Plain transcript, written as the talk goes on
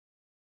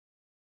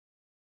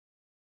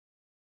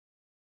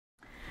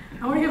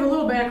I want to give a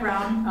little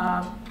background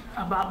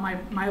about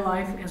my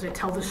life as I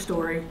tell this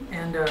story.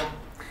 And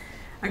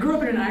I grew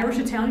up in an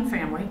Irish-Italian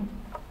family.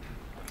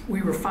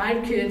 We were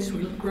 5 kids.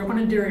 We grew up on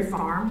a dairy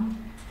farm.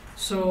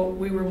 So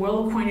we were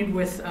well acquainted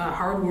with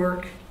hard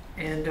work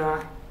and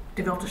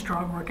developed a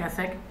strong work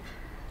ethic.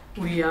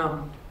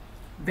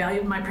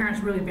 My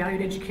parents really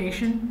valued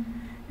education.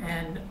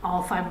 And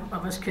all 5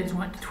 of us kids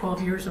went to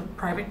 12 years of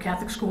private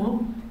Catholic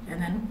school and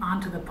then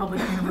on to the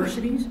public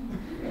universities,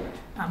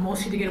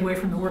 mostly to get away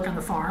from the work on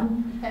the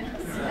farm.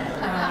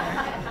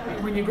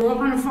 When you grow up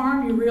on a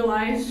farm, you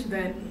realize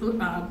that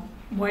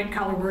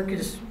white-collar work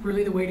is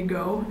really the way to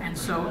go. And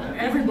so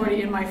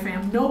everybody in my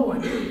family, no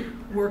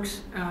one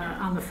works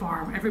on the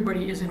farm.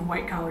 Everybody is in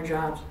white-collar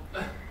jobs.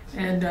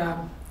 And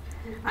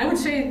I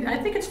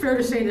think it's fair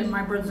to say that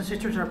my brothers and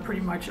sisters are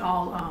pretty much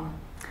all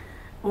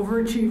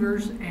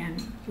overachievers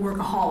and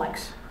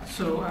workaholics.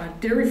 So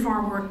dairy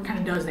farm work kind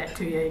of does that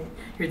to you.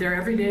 You're there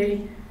every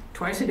day,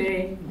 twice a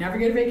day, never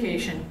get a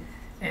vacation.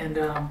 And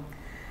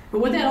but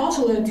what that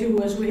also led to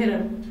was we had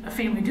a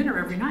family dinner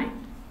every night,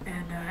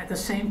 and at the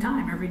same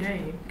time every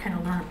day. You kind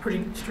of learn a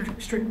pretty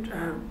strict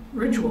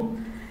ritual.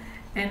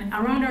 And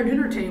around our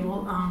dinner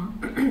table,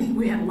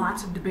 we had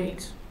lots of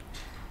debates.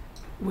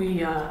 We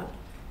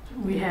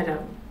had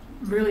a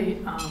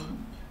really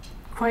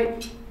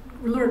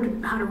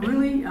learned how to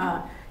really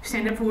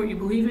stand up for what you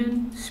believe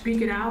in,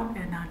 speak it out,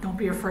 and don't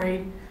be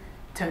afraid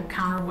to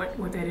counter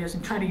what that is,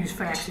 and try to use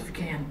facts if you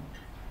can.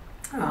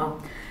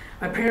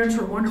 My parents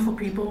were wonderful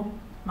people.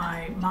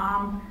 My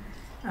mom,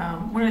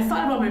 when I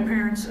thought about my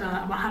parents,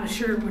 about how to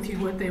share with you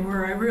what they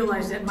were, I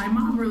realized that my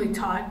mom really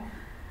taught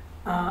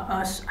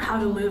us how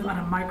to live on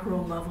a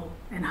micro level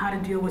and how to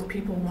deal with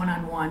people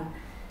one-on-one.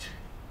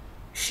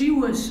 She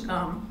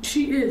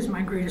is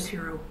my greatest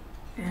hero,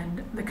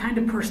 and the kind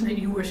of person that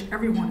you wish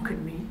everyone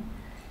could meet.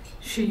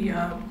 She's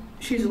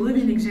a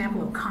living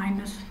example of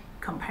kindness,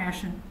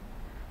 compassion,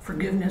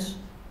 forgiveness,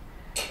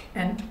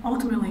 and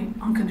ultimately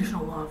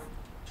unconditional love.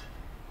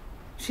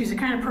 She's the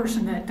kind of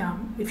person that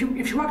if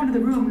you walked into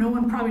the room, no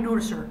one would probably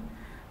notice her.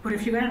 But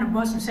if you got on a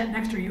bus and sat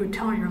next to her, you would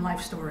tell her your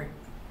life story.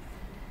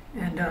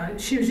 And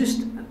she was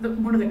just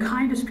one of the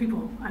kindest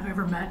people I've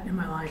ever met in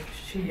my life.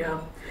 She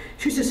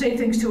used to say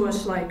things to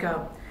us like,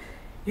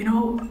 you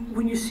know,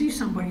 when you see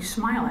somebody,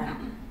 smile at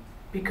them,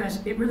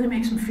 because it really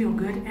makes them feel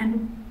good,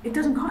 and it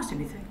doesn't cost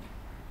anything.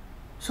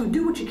 So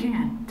do what you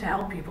can to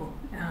help people.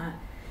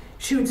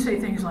 She would say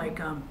things like,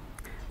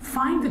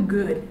 find the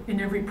good in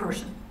every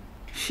person.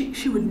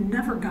 She would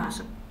never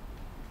gossip.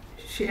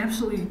 She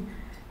absolutely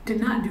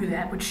did not do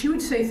that, but she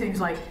would say things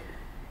like,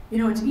 you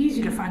know, it's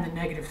easy to find the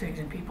negative things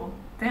in people.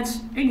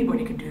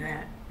 Anybody could do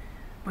that.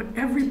 But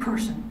every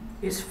person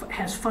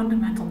has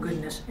fundamental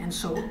goodness, and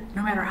so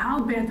no matter how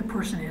bad the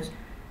person is,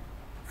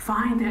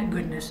 find that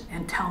goodness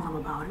and tell them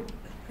about it,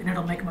 and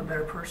it'll make them a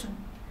better person.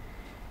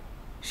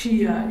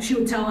 She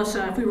would tell us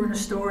if we were in a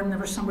store and there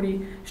was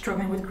somebody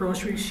struggling with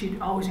groceries,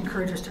 she'd always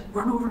encourage us to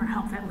run over and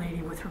help that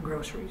lady with her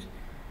groceries.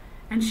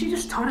 And she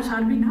just taught us how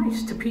to be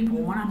nice to people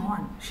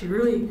one-on-one. She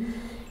was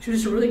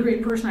just a really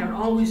great person. I would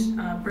always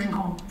bring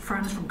home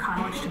friends from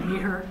college to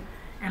meet her.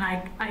 And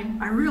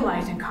I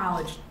realized in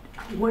college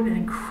what an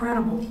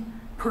incredible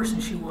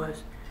person she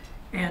was.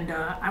 And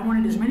I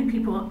wanted as many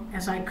people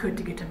as I could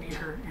to get to meet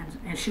her.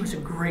 And she was a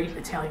great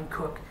Italian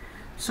cook.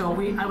 So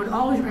I would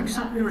always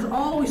there was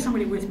always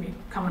somebody with me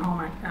coming home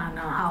on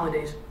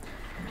holidays.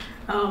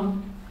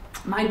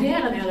 My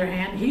dad, on the other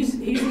hand, he's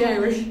the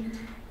Irish,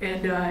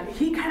 and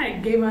he kind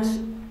of gave us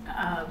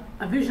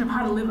a vision of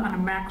how to live on a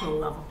macro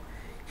level.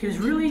 He was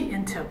really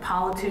into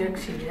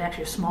politics. He was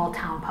actually a small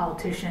town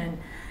politician,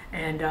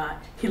 and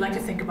he liked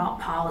to think about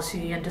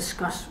policy and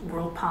discuss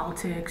world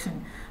politics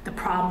and the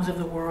problems of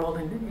the world,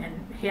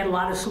 and he had a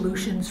lot of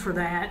solutions for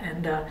that.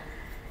 And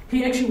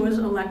he actually was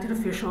elected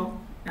official.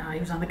 He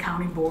was on the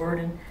county board,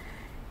 and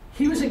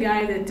he was a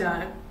guy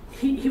that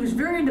he was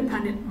very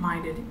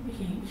independent-minded.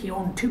 He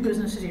owned 2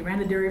 businesses. He ran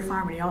a dairy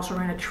farm, and he also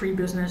ran a tree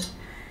business.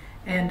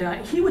 And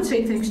he would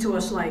say things to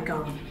us like,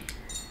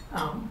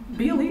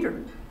 be a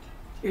leader.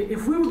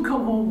 If we would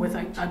come home with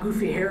a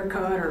goofy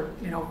haircut or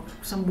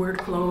some weird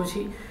clothes,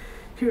 he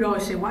would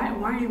always say, why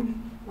do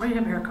you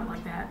have a haircut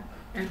like that?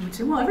 And we'd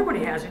say, well,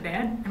 everybody has it,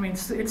 Dad. I mean,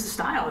 it's the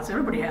style.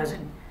 Everybody has it.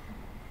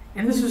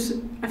 And this was,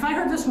 if I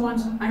heard this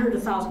once, I heard it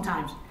 1,000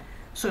 times.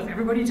 So if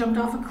everybody jumped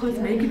off a cliff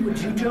naked, would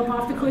you jump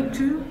off the cliff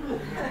too?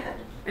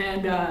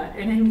 And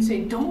then he would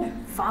say,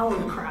 don't follow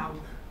the crowd,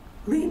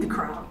 lead the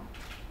crowd.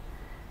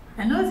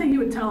 Another thing he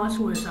would tell us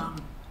was,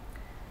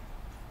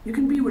 you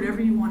can be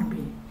whatever you want to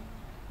be,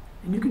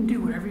 and you can do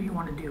whatever you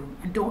want to do,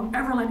 and don't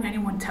ever let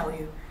anyone tell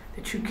you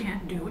that you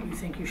can't do what you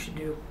think you should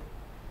do.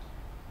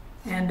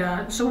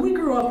 And so we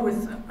grew up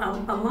with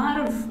a lot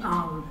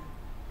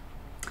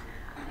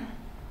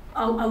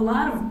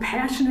of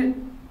passionate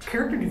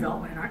character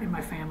development in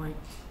my family,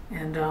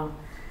 and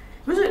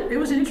it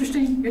was an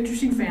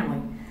interesting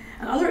family.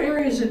 Other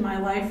areas in my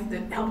life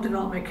that helped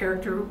develop my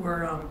character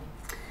were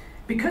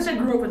because I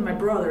grew up with my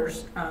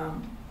brothers,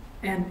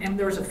 and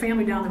there was a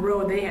family down the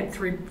road. They had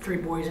three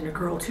boys and a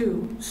girl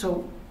too.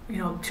 So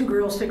 2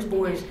 girls, 6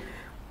 boys.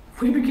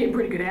 We became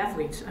pretty good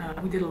athletes.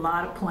 We did a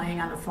lot of playing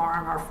on the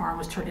farm. Our farm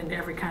was turned into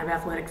every kind of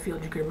athletic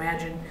field you could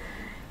imagine.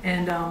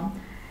 And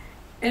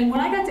when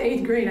I got to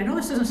 8th grade, I know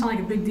this doesn't sound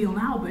like a big deal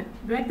now, but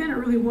back then it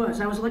really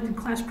was. I was elected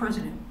class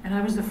president, and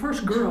I was the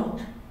first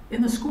girl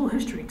in the school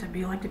history to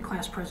be elected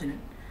class president.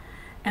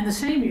 And the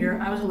same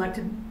year, I was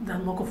elected the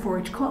local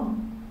 4-H club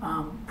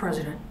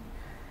president.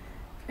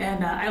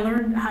 And I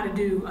learned how to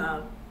do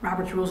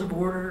Robert's Rules of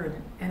Order,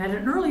 and at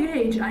an early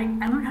age, I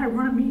learned how to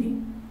run a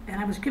meeting. And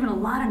I was given a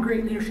lot of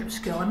great leadership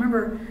skill. I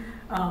remember,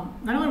 not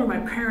only were my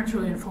parents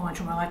really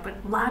influential in my life, but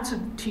lots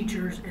of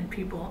teachers and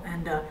people.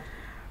 And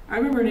I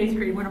remember in 8th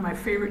grade, one of my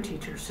favorite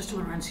teachers, Sister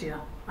Laurencia,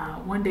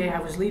 one day I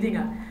was leading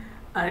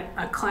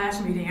a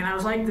class meeting, and I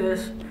was like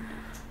this,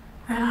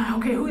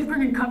 okay, who's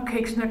bringing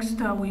cupcakes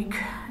next week?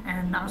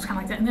 And I was kind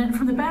of like that. And then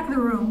from the back of the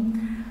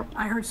room,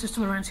 I heard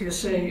Sister Laurencia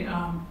say,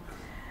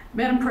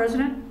 Madam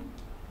President,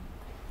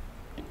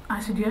 I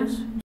said,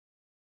 yes.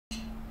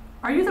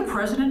 Are you the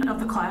president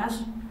of the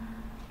class?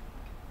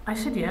 I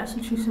said, yes.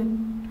 And she said,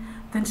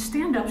 then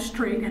stand up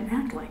straight and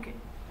act like it.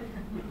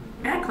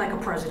 Act like a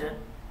president.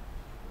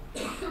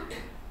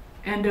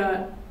 And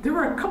there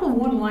were a couple of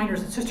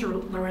one-liners that Sister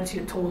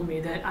Laurencia told me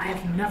that I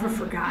have never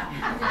forgotten.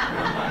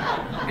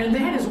 And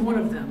that is one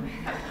of them.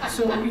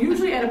 So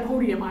usually at a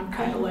podium, I'm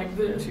kind of like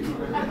this,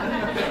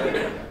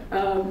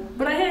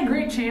 but I had a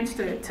great chance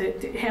to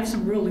have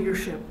some real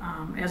leadership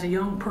as a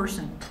young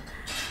person.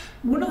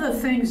 One of the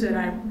things that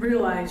I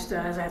realized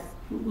as I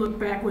look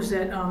back was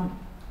that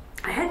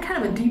I had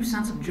kind of a deep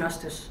sense of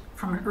justice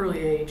from an early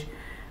age.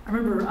 I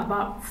remember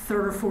about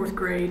 3rd or 4th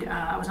grade,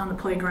 I was on the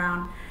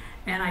playground,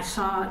 and I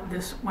saw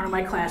one of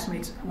my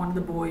classmates, one of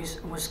the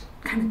boys, was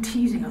kind of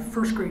teasing a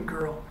 1st grade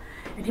girl.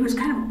 And he was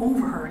kind of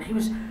over her,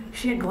 and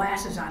she had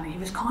glasses on, and he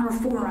was calling her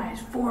 4 eyes,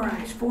 4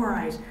 eyes, 4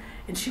 eyes.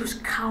 And she was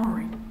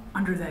cowering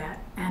under that.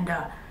 And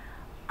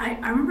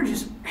I remember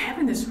just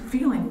having this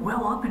feeling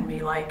well up in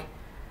me, like,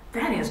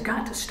 that has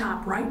got to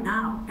stop right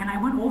now. And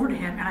I went over to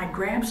him, and I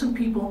grabbed some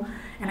people,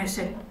 and I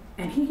said,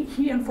 and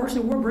he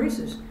unfortunately wore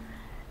braces.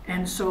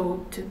 And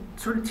so to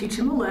sort of teach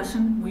him a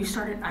lesson,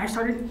 I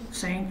started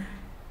saying,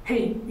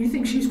 hey, you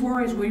think she's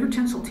 4 eyes? Well, you're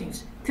tinsel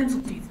teeth,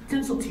 tinsel teeth,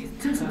 tinsel teeth,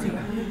 tinsel teeth.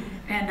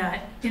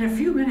 And in a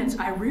few minutes,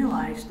 I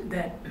realized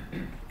that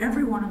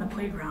everyone on the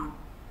playground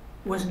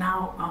was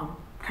now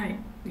kind of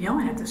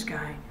yelling at this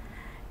guy.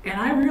 And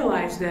I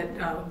realized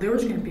that there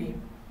was going to be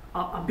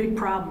a big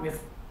problem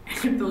if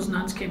those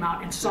nuns came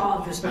out and saw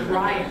this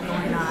riot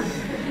going on.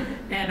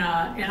 And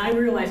I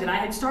realized that I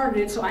had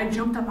started it, so I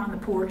jumped up on the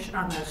porch,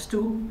 on the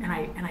stoop, and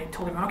I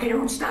told him, okay,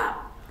 everyone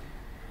stop.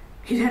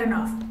 He's had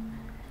enough.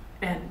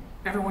 And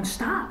everyone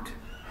stopped.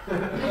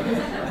 And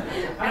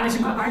I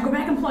said, all right, go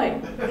back and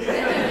play.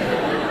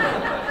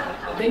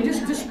 They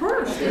just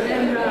dispersed.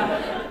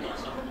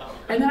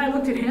 And then I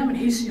looked at him, and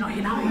he's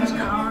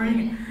cowering.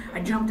 And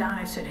I jumped down.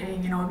 I said, hey,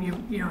 you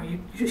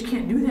just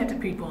can't do that to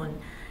people. And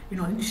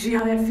you see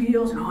how that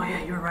feels? And oh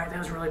yeah, you're right. That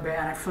was really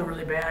bad. I feel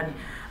really bad. And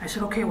I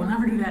said, okay, we'll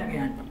never do that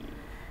again.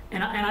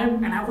 And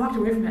I walked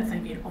away from that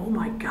thinking, oh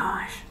my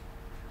gosh.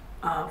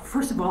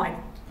 First of all, I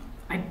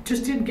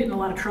just didn't get in a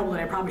lot of trouble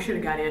that I probably should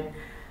have got in.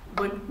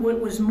 But what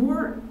was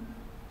more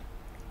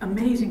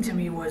amazing to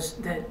me was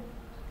that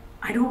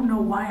I don't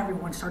know why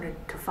everyone started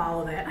to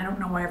follow that. I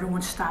don't know why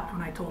everyone stopped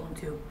when I told them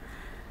to.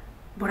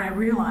 But I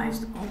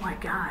realized, oh my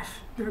gosh,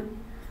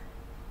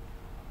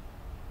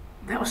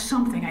 that was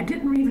something. I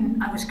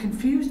was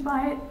confused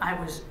by it. I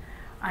was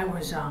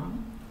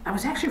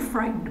actually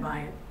frightened by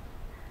it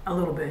a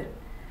little bit.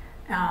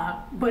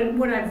 But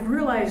what I've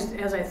realized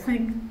as I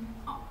think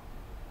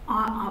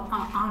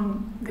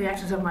on the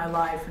actions of my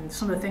life and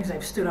some of the things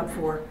I've stood up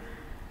for,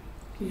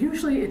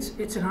 usually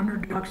it's an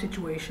underdog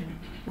situation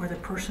where the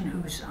person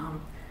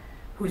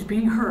who's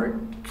being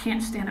hurt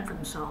can't stand up for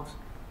themselves,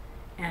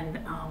 and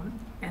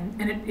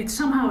it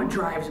somehow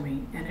drives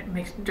me, and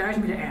it drives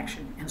me to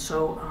action. And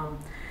so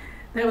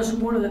that was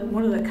one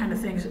of the kind of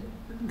things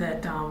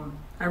that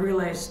I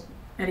realized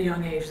at a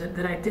young age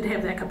that I did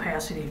have that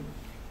capacity.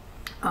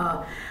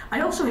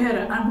 I also had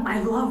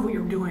I love what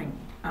you're doing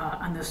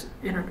on this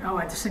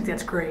I just think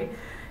that's great.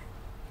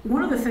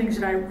 One of the things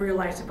that I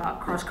realized about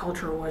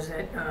cross-cultural was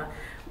that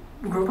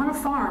we grew up on a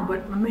farm,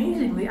 but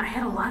amazingly, I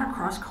had a lot of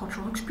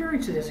cross-cultural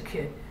experiences as a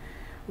kid.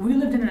 We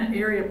lived in an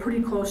area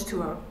pretty close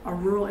to a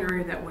rural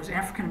area that was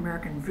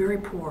African-American, very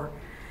poor.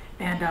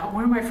 And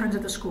one of my friends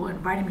at the school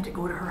invited me to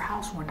go to her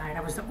house one night.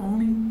 I was the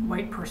only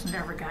white person that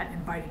ever got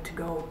invited to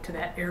go to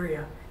that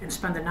area and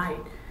spend the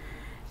night.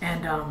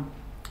 And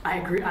I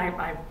agreed.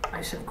 I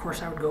said, of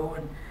course, I would go.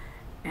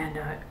 And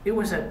it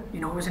was an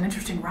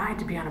interesting ride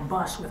to be on a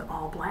bus with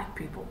all black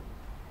people.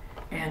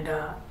 And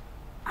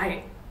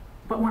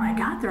but when I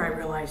got there, I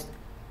realized,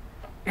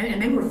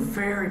 and they were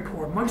very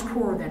poor, much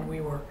poorer than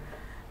we were.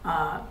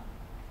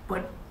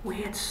 But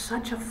we had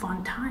such a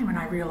fun time, and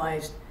I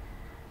realized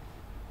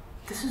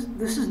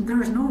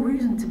there's no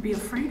reason to be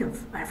afraid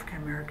of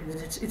African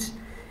Americans.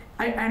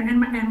 And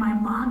my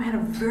mom had a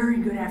very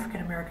good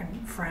African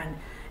American friend,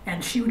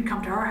 and she would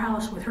come to our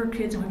house with her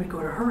kids, and we would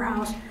go to her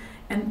house.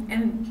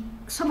 And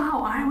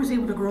somehow I was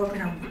able to grow up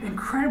in an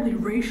incredibly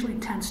racially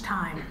tense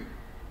time,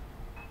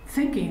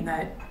 thinking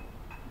that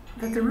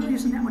there really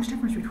isn't that much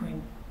difference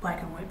between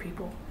black and white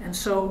people. And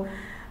so,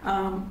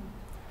 and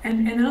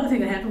another thing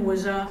that happened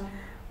was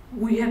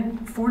we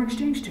had foreign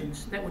exchange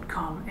students that would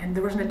come, and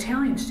there was an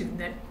Italian student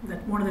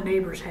that one of the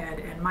neighbors had,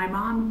 and my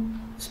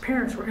mom's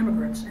parents were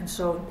immigrants, and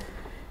so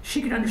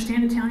she could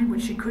understand Italian,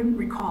 but she couldn't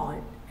recall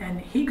it. And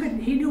he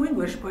knew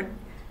English, but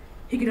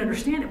he could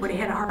understand it, but he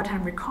had a hard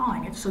time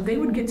recalling it. So they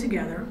would get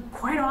together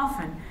quite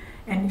often,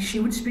 and she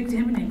would speak to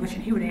him in English,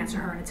 and he would answer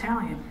her in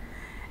Italian.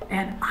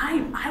 And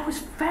I was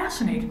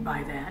fascinated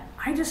by that.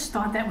 I just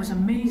thought that was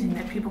amazing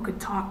that people could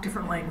talk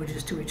different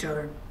languages to each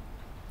other.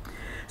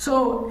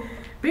 So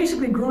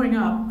basically, growing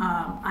up,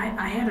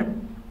 I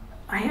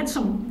had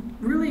some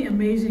really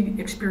amazing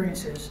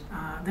experiences.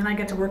 Then I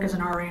got to work as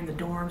an RA in the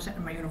dorms at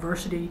my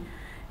university,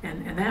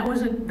 and that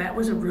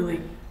was a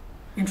really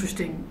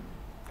interesting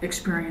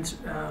experience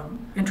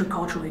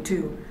interculturally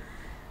too.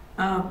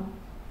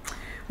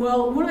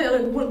 Well,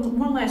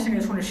 one last thing I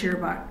just want to share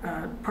about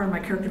part of my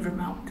character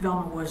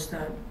development was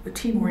the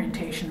team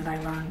orientation that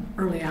I learned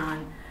early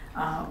on.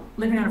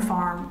 Living on a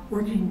farm,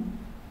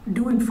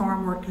 doing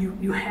farm work,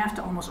 you have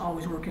to almost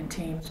always work in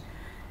teams.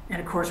 And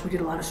of course, we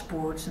did a lot of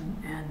sports,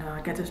 and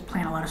I got to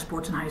play in a lot of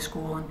sports in high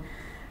school.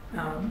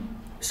 And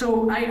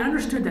so I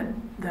understood that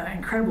the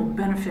incredible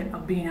benefit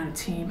of being on a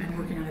team and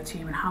working on a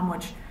team, and how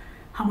much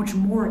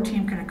more a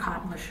team can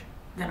accomplish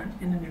than an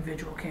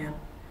individual can.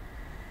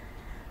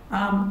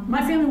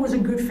 My family was a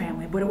good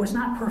family, but it was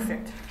not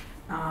perfect.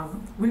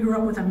 We grew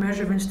up with a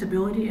measure of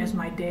instability, as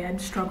my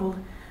dad struggled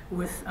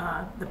with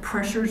the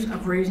pressures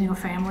of raising a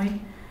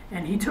family,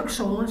 and he took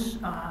solace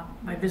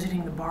by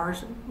visiting the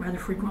bars rather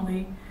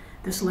frequently.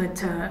 This led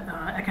to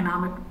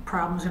economic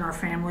problems in our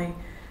family.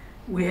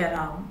 We had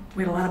a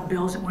lot of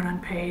bills that went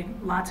unpaid,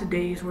 lots of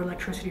days where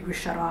electricity was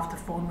shut off, the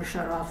phone was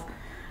shut off,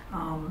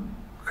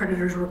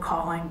 creditors were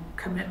calling,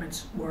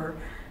 commitments were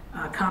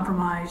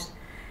compromised.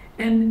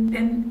 And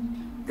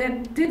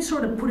that did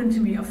sort of put into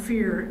me a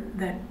fear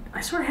that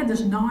I sort of had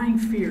this gnawing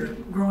fear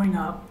growing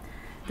up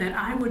that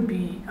I would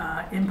be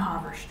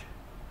impoverished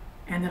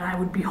and that I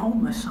would be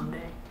homeless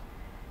someday.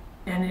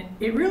 And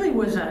it really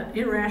was an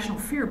irrational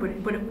fear,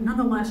 but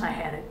nonetheless I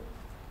had it.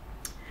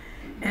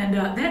 And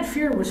that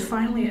fear was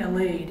finally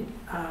allayed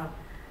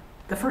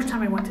the first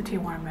time I went to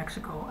Tijuana,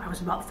 Mexico. I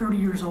was about 30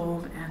 years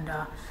old, and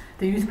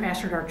the youth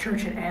pastor at our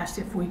church had asked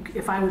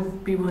if I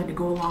would be willing to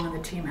go along on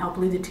the team, help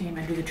lead the team,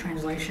 and do the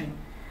translation.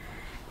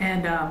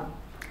 And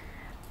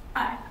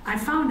I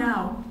found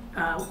out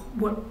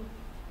what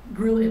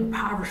real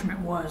impoverishment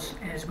was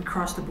as we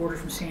crossed the border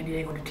from San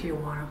Diego to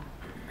Tijuana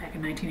back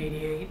in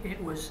 1988.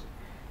 It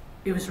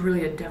was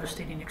really a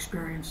devastating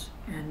experience.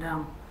 And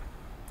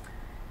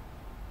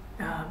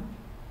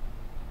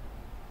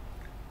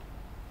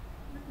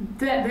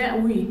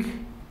that week,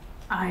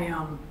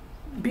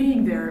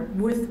 being there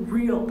with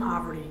real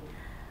poverty,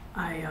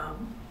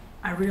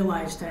 I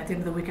realized that at the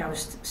end of the week I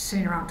was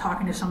sitting around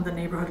talking to some of the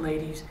neighborhood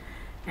ladies,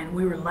 and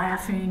we were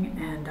laughing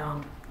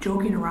and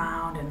joking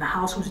around, and the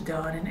house was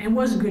done, and it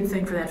was a good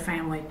thing for that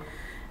family.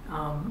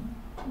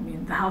 I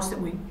mean, the house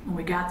when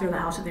we got there, the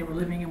house that they were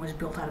living in was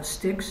built out of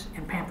sticks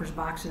and Pampers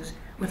boxes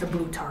with a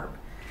blue tarp.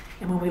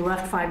 And when we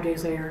left 5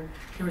 days later,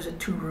 there was a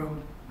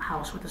 2-room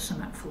house with a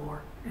cement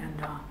floor,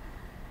 and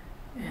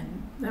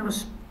that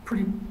was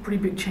pretty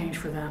big change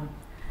for them.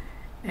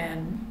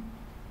 And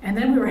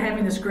then we were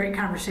having this great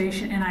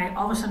conversation, and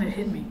all of a sudden it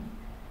hit me.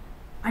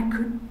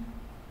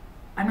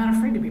 I'm not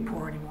afraid to be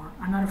poor anymore.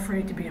 I'm not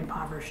afraid to be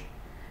impoverished,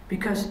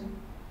 because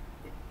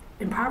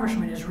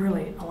impoverishment is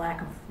really a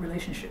lack of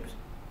relationships.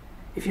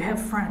 If you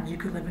have friends, you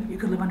could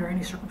live under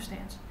any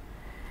circumstance.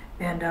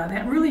 And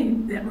that really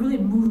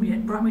moved me.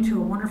 It brought me to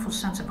a wonderful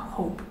sense of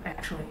hope,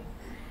 actually,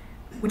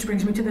 which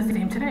brings me to the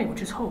theme today,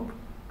 which is hope.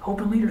 Hope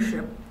and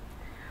leadership.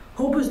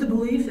 Hope is the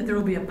belief that there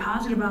will be a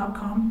positive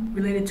outcome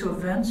related to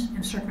events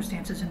and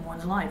circumstances in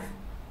one's life.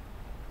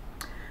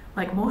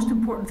 Like most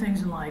important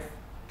things in life,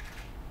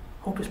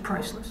 hope is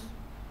priceless.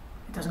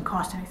 It doesn't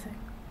cost anything.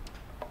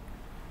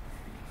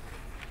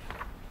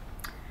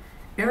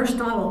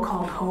 Aristotle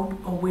called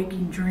hope a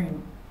waking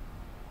dream.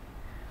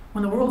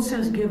 When the world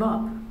says give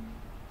up,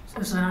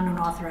 this is an unknown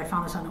author, I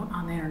found this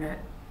on the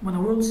internet. When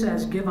the world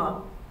says give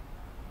up,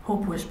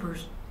 hope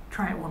whispers,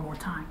 try it one more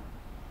time.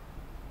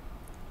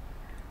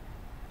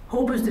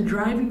 Hope is the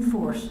driving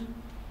force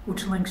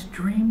which links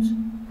dreams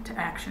to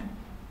action.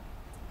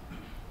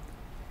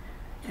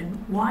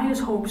 And why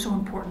is hope so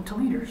important to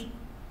leaders?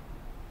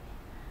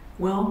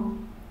 Well,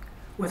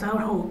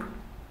 without hope,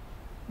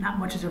 not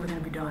much is ever going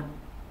to be done.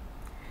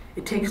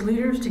 It takes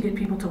leaders to get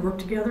people to work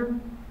together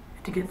and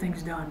to get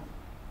things done.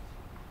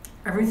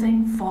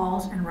 Everything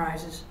falls and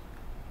rises.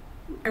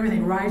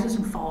 Everything rises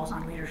and falls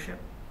on leadership.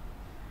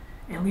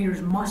 And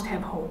leaders must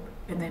have hope,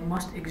 and they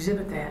must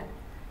exhibit that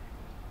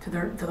to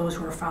those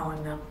who are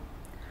following them.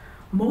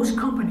 Most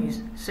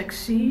companies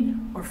succeed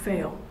or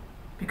fail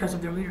because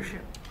of their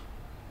leadership.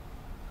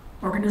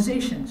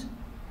 Organizations,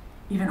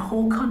 even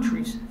whole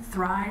countries,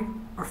 thrive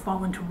or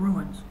fall into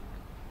ruins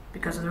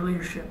because of their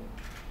leadership.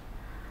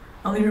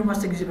 A leader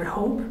must exhibit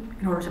hope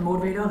in order to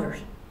motivate others,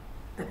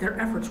 that their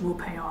efforts will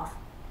pay off.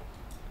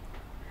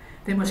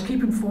 They must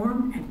keep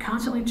informed and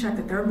constantly check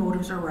that their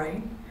motives are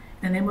right,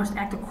 and they must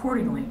act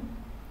accordingly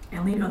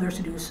and lead others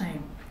to do the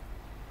same.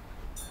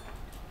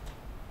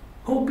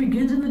 Hope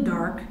begins in the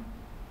dark.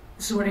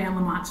 This is what Anne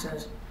Lamott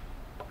says.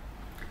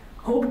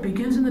 Hope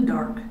begins in the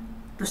dark,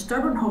 the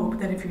stubborn hope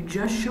that if you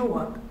just show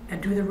up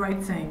and do the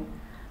right thing,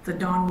 the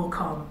dawn will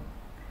come.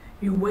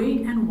 You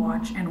wait and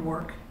watch and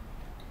work.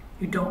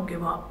 You don't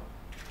give up.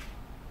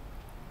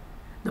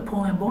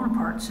 Napoleon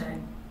Bonaparte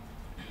said,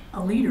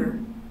 a leader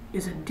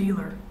is a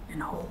dealer in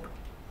hope.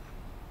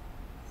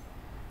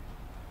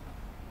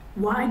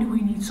 Why do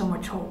we need so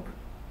much hope?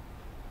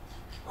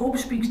 Hope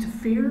speaks to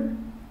fear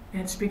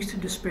and it speaks to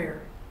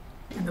despair.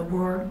 And the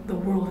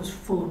world is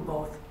full of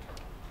both.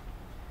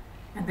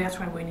 And that's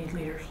why we need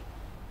leaders.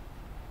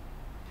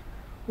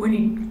 We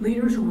need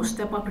leaders who will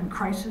step up in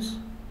crisis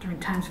during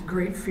times of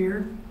great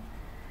fear.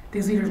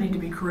 These leaders need to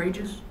be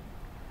courageous.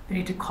 They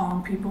need to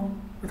calm people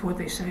with what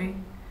they say.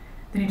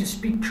 They need to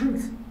speak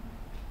truth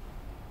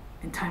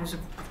in times of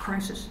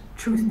crisis.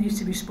 Truth needs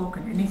to be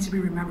spoken. It needs to be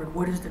remembered.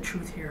 What is the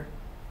truth here?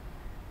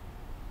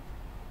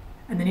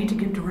 And they need to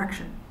give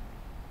direction.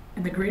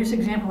 And the greatest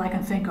example I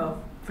can think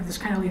of for this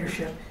kind of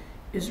leadership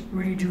is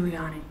Rudy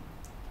Giuliani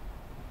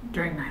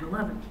during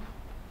 9/11.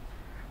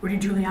 Rudy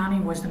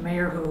Giuliani was the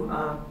mayor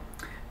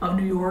of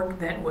New York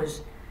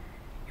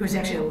he was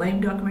actually a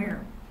lame duck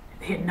mayor.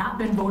 He had not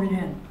been voted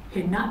in.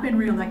 He had not been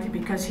reelected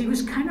because he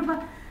was kind of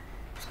a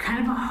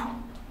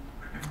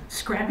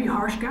scrappy,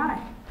 harsh guy.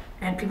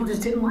 And people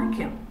just didn't like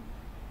him.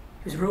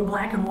 He was real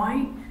black and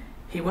white.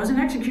 He was an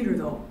executor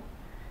though.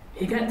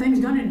 He got things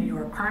done in New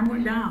York. Crime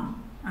went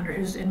down under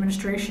his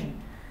administration.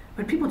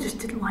 But people just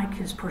didn't like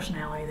his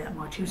personality that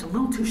much. He was a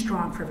little too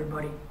strong for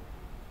everybody.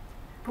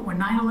 But when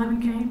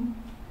 9/11 came,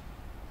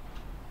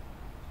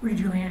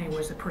 Rudy Giuliani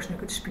was the person who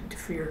could speak to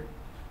fear.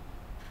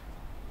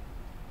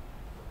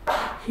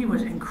 He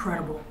was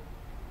incredible.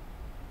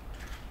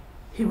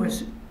 He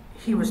was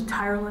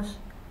tireless,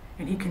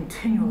 and he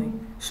continually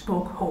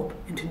spoke hope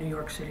into New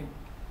York City.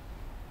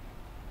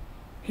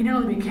 He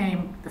not only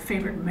became the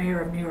favorite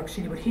mayor of New York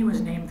City, but he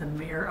was named the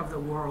mayor of the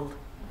world.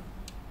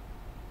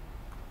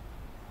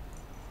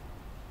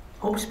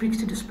 Hope speaks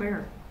to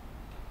despair.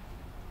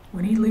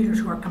 We need leaders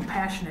who are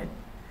compassionate,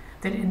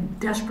 that in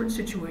desperate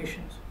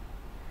situations,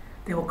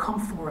 they will come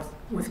forth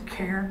with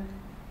care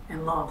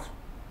and love.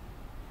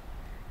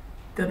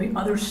 They'll be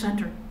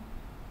other-centered.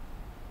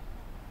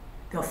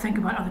 They'll think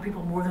about other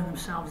people more than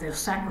themselves. They'll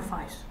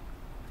sacrifice.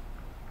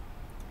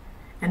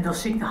 And they'll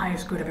seek the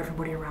highest good of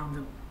everybody around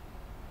them.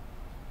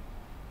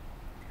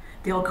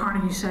 Dale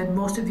Carnegie said,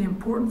 most of the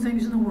important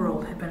things in the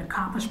world have been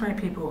accomplished by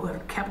people who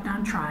have kept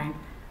on trying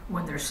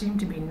when there seemed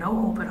to be no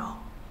hope at all.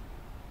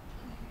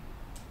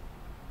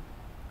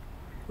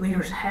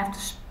 Leaders have to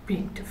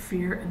speak to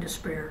fear and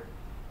despair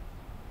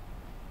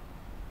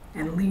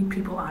and lead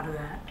people out of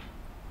that.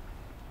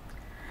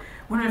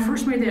 When I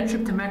first made that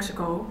trip to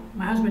Mexico,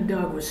 my husband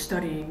Doug was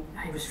studying.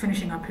 He was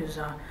finishing up his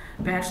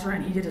bachelor,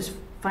 and he did his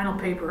final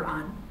paper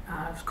on,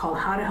 it's called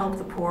How to Help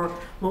the Poor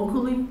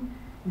Locally,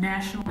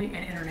 Nationally,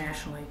 and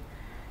Internationally.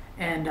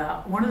 And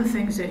one of the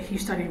things that he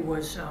studied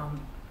was,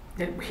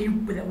 that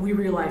we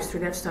realized through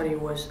that study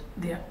was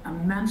the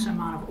immense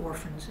amount of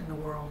orphans in the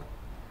world.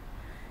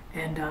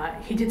 And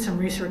he did some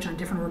research on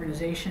different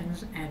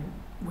organizations, and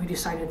we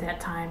decided at that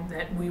time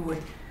that we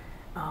would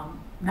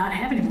not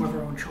have any more of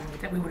our own children,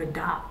 that we would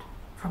adopt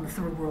from a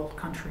third world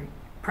country,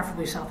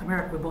 preferably South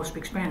America. We both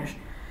speak Spanish.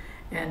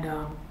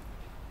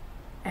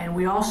 And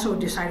we also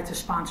decided to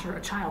sponsor a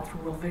child for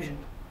World Vision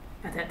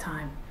at that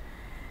time.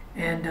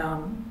 And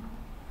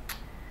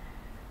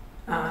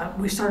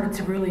we started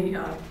to really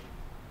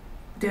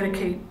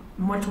dedicate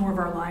much more of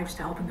our lives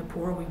to helping the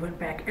poor. We went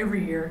back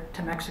every year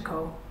to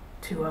Mexico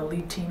to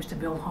lead teams to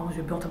build homes.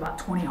 We built about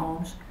 20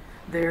 homes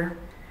there.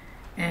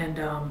 And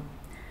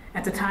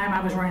at the time,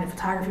 I was running a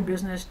photography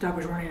business. Doug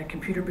was running a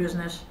computer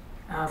business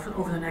for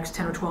over the next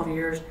 10 or 12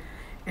 years.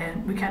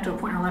 And we got to a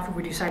point in our life where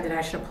we decided that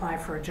I should apply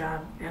for a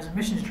job as a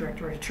missions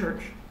director at a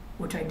church,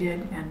 which I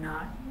did, and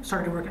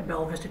started to work at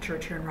Bella Vista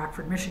Church here in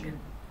Rockford, Michigan.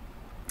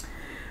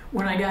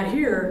 When I got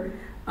here,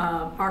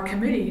 our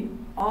committee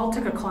all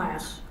took a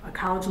class, a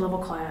college-level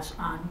class,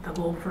 on the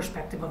global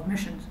perspective of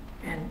missions.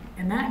 And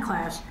in that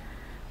class,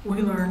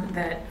 we learned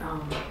that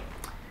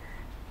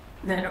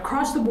that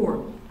across the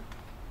board,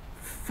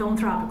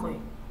 philanthropically,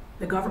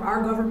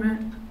 our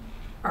government,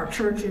 our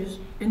churches,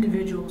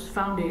 individuals,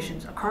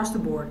 foundations, across the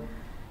board,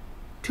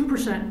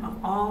 2%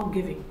 of all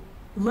giving,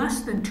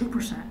 less than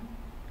 2%,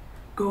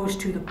 goes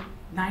to the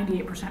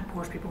 98%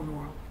 poorest people in the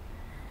world.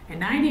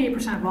 And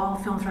 98% of all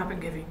philanthropic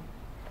giving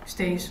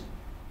stays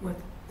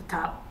with the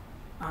top,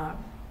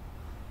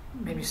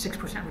 maybe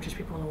 6% richest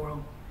people in the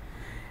world.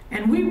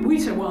 And we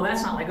said, well,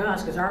 that's not like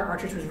us, because our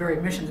church was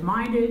very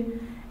missions-minded,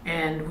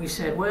 and we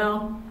said,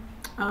 well,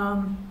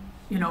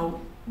 you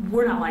know,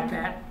 we're not like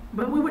that.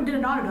 But we did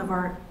an audit of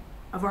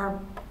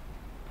our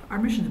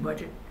missions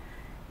budget,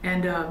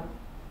 and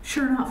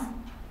sure enough,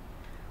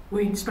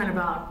 We spent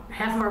about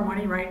half of our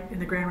money right in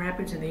the Grand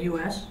Rapids in the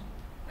U.S.,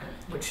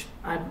 which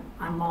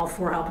I'm all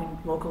for helping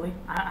locally.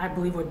 I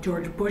believe what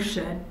George Bush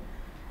said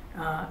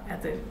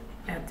at the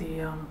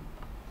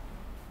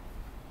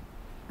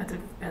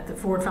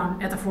Ford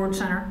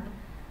Center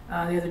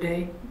the other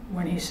day,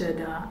 when he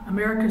said,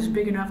 America is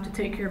big enough to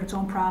take care of its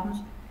own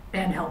problems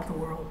and help the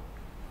world.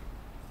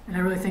 And I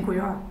really think we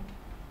are.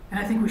 And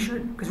I think we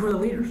should, because we're the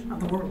leaders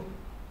of the world.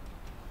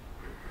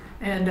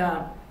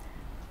 And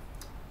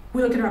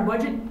we looked at our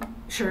budget.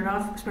 Sure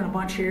enough, we spent a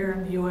bunch here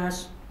in the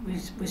U.S.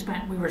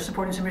 We were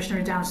supporting some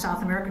missionaries down in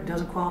South America,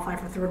 doesn't qualify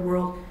for third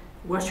world.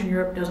 Western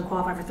Europe doesn't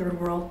qualify for third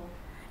world.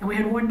 And we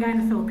had one guy in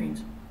the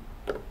Philippines.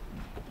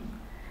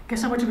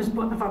 Guess how much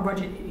of our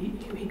budget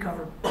he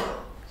covered?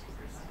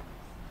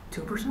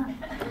 2%.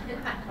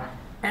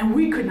 And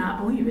we could not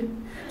believe it.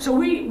 So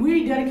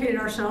we dedicated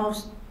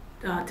ourselves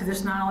to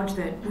this knowledge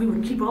that we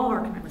would keep all of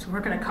our commitments. We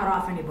weren't going to cut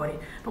off anybody,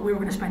 but we were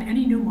going to spend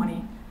any new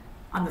money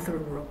on the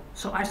third world.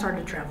 So I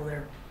started to travel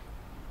there.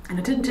 And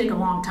it didn't take a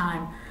long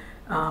time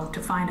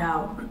to find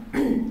out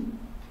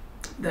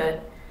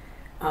that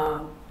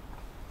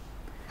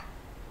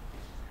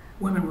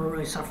women were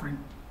really suffering.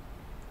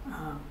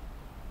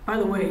 By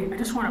the way, I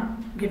just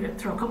want to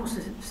throw a couple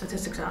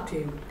statistics out to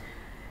you.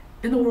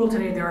 In the world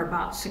today, there are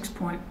about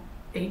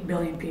 6.8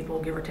 billion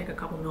people, give or take a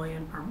couple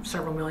million or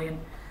several million,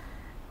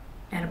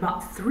 and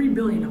about 3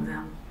 billion of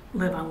them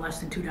live on less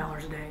than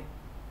 $2 a day.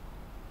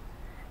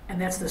 And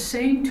that's the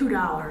same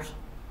 $2,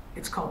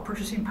 it's called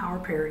purchasing power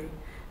parity,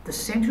 the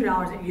same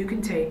 $2 that you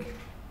can take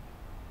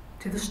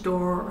to the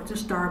store or to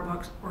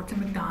Starbucks or to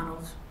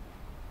McDonald's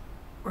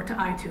or to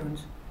iTunes.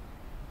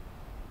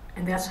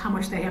 And that's how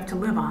much they have to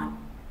live on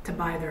to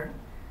buy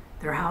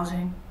their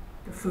housing,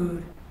 their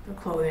food, their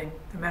clothing,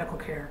 their medical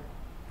care,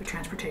 their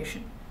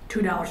transportation.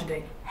 $2 a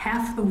day.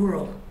 Half the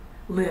world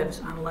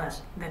lives on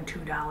less than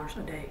 $2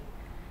 a day.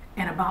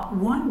 And about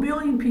 1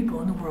 billion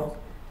people in the world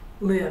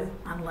live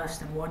on less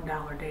than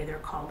 $1 a day. They're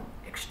called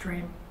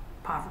extreme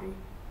poverty.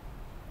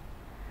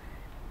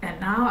 And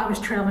now I was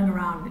traveling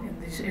around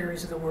in these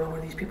areas of the world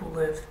where these people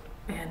live,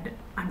 and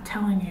I'm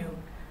telling you,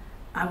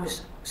 I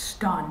was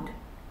stunned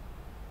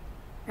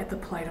at the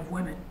plight of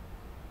women.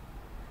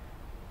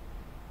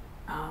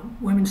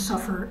 Women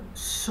suffer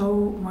so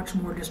much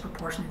more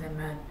disproportionately than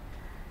men.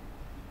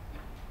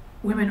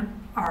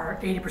 Women are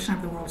 80%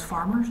 of the world's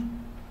farmers,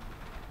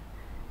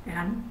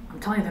 and I'm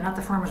telling you, they're not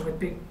the farmers with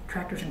big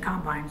tractors and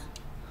combines.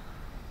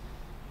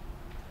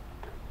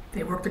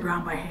 They work the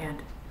ground by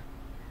hand.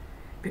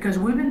 Because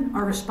women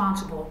are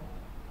responsible.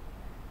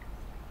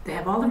 They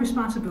have all the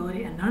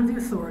responsibility and none of the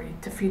authority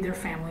to feed their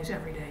families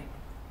every day.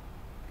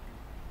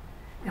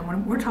 And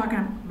when we're talking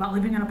about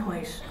living in a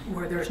place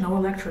where there's no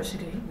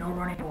electricity, no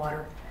running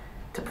water,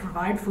 to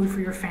provide food for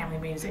your family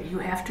means that you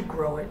have to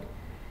grow it.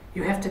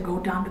 You have to go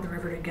down to the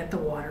river to get the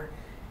water.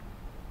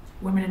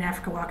 Women in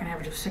Africa walk an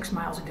average of 6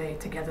 miles a day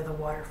to gather the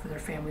water for their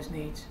family's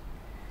needs.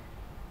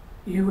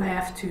 You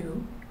have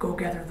to go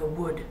gather the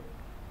wood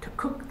to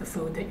cook the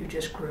food that you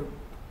just grew.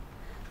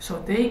 So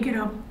they get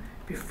up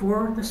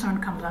before the sun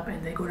comes up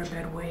and they go to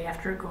bed way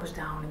after it goes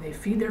down, and they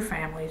feed their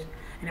families,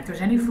 and if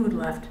there's any food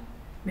left,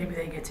 maybe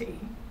they get to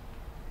eat.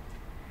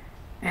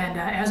 And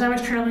as I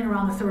was traveling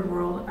around the third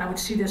world, I would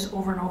see this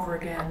over and over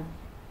again.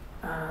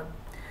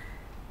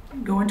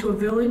 Go into a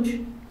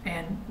village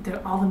and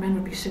all the men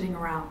would be sitting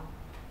around,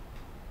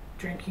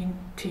 drinking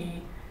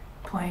tea,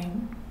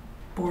 playing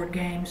board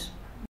games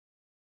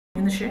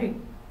in the shade.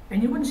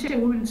 And you wouldn't see a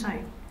woman in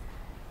sight.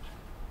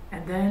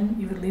 And then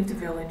you would leave the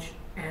village,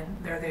 and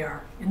there they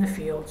are in the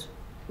fields,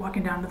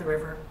 walking down to the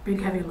river,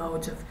 big heavy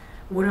loads of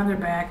wood on their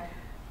back,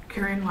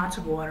 carrying lots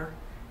of water,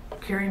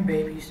 carrying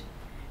babies.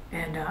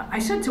 And I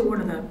said to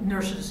one of the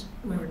nurses,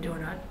 we were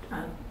doing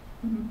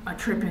a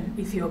trip in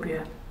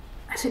Ethiopia,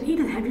 I said,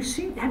 Edith, have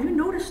you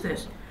noticed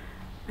this?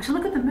 I said,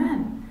 look at the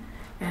men.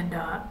 And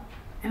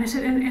I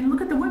said, and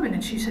look at the women.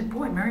 And she said,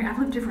 boy, Mary, I've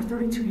lived here for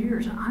 32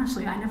 years, and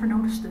honestly, I never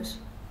noticed this.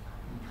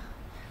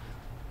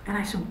 And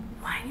I said,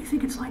 why do you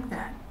think it's like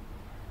that?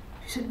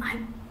 She said, I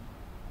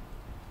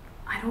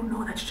don't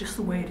know, that's just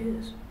the way it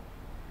is.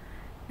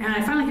 And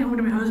I finally came home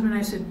to my husband and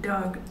I said,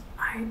 Doug,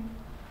 I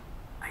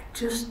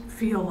just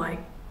feel like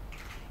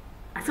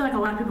a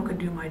lot of people could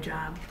do my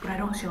job, but I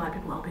don't see a lot of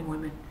people helping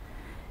women.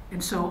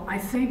 And so I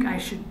think I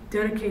should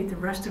dedicate the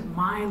rest of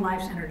my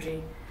life's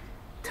energy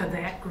to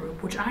that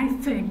group, which I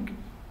think,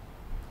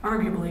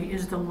 arguably,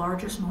 is the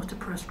largest, most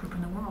oppressed group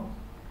in the world.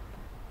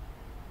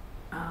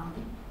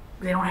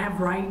 They don't have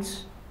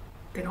rights.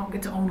 They don't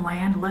get to own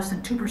land. Less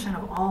than 2%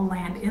 of all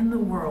land in the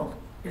world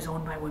is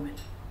owned by women.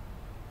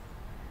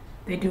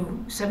 They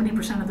do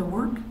 70% of the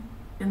work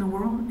in the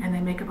world, and they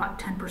make about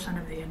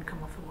 10% of the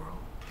income of the world.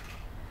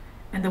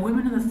 And the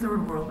women in the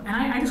third world, and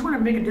I just want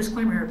to make a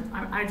disclaimer here.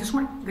 I just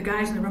want the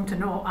guys in the room to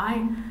know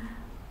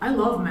I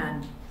love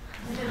men.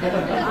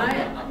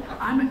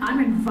 I'm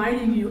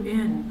inviting you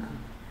in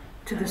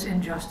to this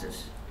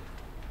injustice.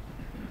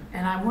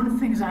 And one of the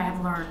things I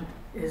have learned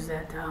is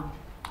that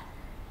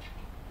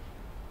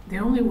the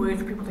only way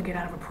for people to get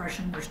out of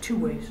oppression, there's two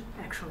ways,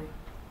 actually.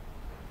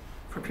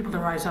 for people to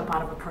rise up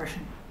out of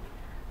oppression.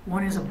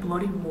 One is a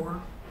bloody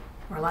war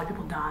where a lot of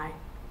people die,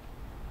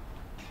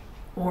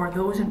 or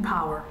those in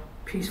power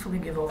peacefully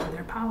give over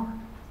their power.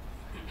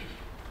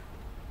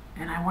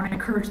 And I want to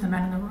encourage the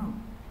men in the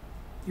room.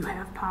 You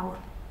have power.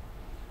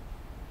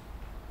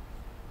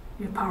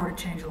 You have power to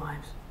change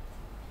lives.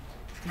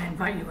 And I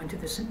invite you into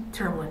this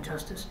terrible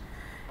injustice.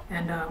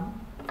 And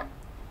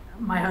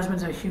my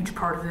husband's a huge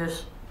part of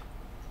this.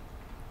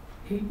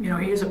 He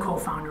is a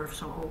co-founder of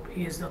SowHope.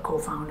 He is the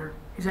co-founder.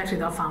 He's actually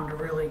the founder,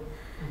 really.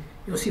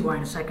 You'll see why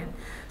in a second.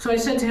 So I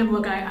said to him,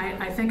 look,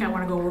 I think I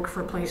want to go work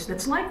for a place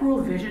that's like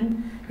World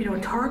Vision,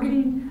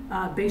 targeting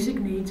basic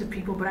needs of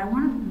people, but I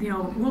want to,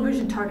 World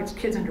Vision targets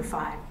kids under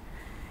 5.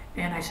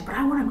 And I said, but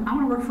I want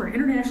to work for an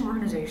international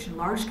organization,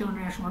 large-scale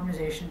international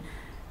organization,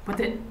 but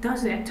that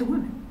does that to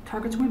women,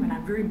 targets women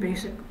on very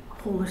basic,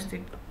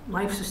 holistic,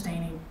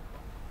 life-sustaining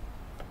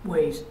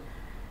ways.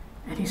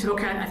 And he said,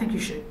 okay, I think you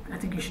should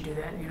do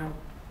that.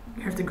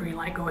 Here's the green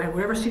light, go ahead.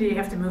 Whatever city you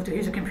have to move to,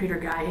 he's a computer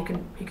guy,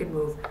 he can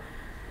move.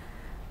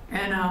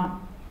 And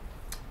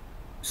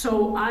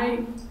so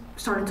I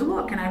started to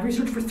look, and I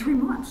researched for 3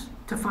 months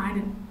to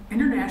find an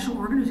international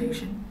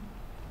organization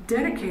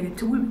dedicated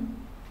to women,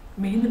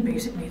 meeting the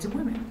basic needs of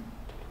women.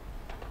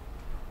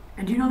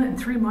 And do you know that in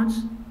 3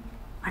 months,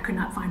 I could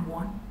not find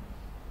one?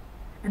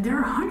 And there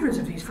are hundreds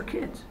of these for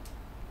kids.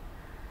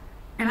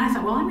 And I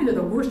thought, well, I'm either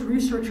the worst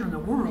researcher in the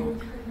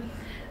world,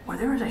 or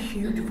there is a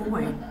huge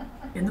void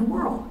in the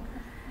world.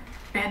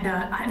 And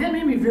that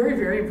made me very,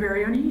 very,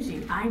 very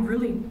uneasy. I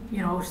really,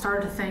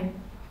 started to think,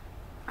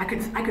 I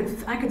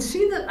could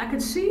see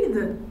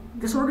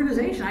this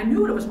organization. I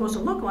knew what it was supposed to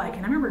look like.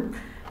 And I remember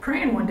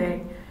praying one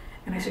day,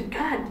 and I said,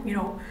 God,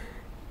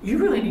 you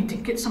really need to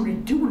get somebody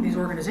to do one of these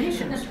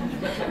organizations.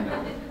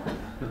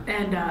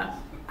 And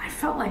I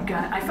felt like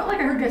I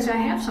heard God say, I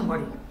have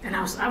somebody. And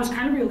I was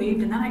kind of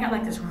relieved, and then I got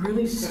like this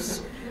really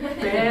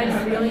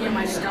bad feeling in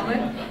my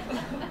stomach.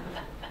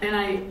 And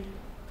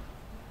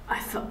I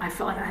thought I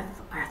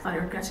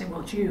heard God say, well,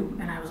 it's you.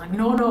 And I was like,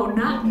 no,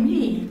 not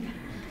me.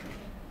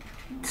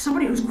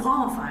 Somebody who's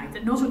qualified,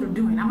 that knows what they're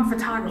doing. I'm a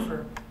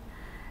photographer.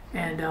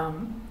 And,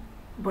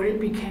 but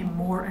it became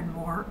more and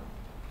more,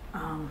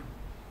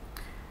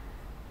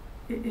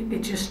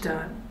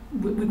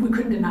 we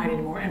couldn't deny it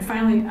anymore. And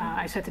finally,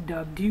 I said to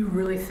Doug, do you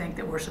really think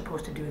that we're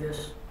supposed to do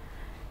this?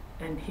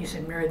 And he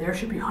said, Mary, there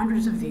should be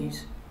hundreds of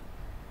these.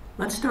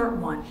 Let's start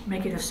one,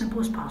 make it as simple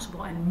as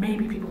possible, and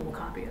maybe people will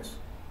copy us,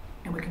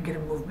 and we can get a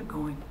movement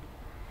going.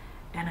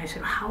 And I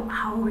said, how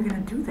are we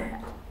going to do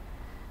that?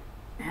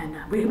 And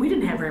we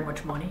didn't have very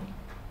much money.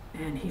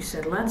 And he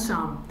said,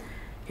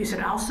 he said,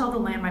 I'll sell the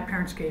land my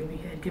parents gave me.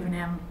 They had given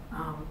him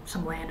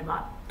some land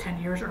about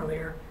 10 years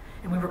earlier,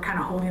 and we were kind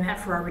of holding that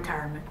for our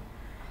retirement.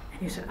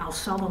 And he said, I'll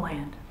sell the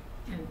land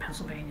in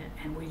Pennsylvania,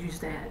 and we use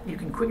that. You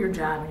can quit your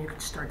job, and you can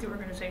start the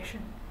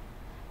organization.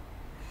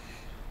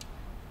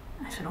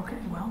 I said, okay,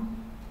 well,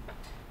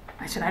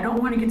 I said, I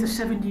don't want to get to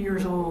 70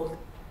 years old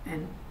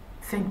and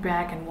think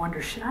back and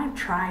wonder, should I have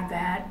tried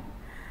that?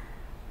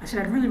 I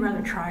said, I'd really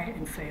rather try it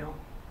and fail.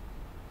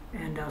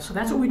 And so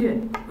that's what we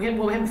did. We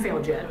haven't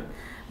failed yet.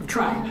 We've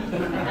tried.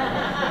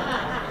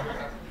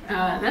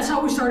 That's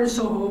how we started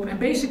SowHope. And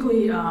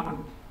basically,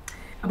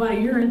 about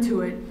a year into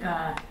it,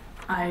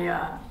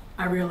 I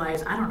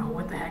realized, I don't know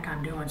what the heck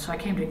I'm doing. So I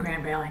came to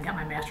Grand Valley and got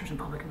my master's in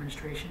public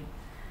administration.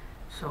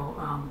 So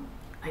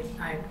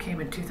I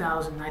came in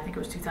 2000, I think it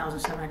was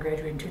 2007, I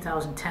graduated in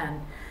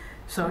 2010.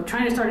 So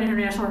trying to start an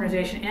international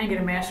organization and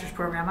get a master's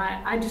program,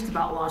 I just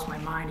about lost my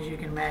mind, as you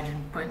can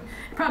imagine, but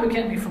it probably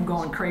kept me from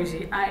going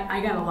crazy. I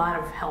got a lot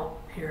of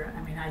help here.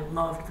 I mean, I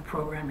loved the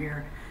program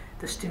here,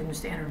 the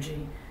students, the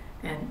energy,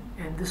 and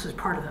this is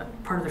part of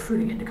the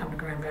fruit of getting to come to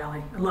Grand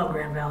Valley. I love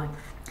Grand Valley.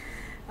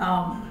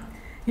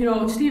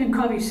 Stephen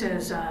Covey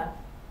says,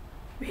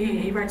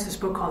 he writes this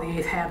book called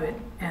The 8th Habit,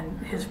 and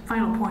his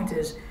final point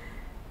is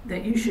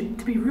that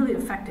to be really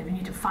effective, you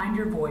need to find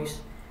your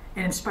voice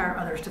and inspire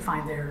others to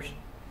find theirs.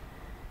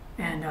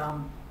 And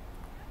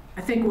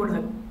I think one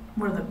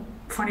of the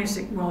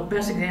the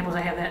best examples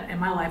I have that in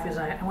my life is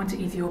I went to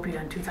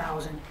Ethiopia in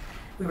 2000.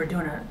 We were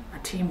doing a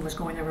team was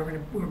going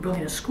there. We were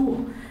building a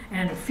school,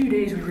 and in a few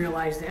days we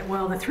realized that,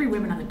 well, the 3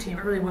 women on the team,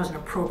 it really wasn't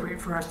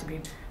appropriate for us to be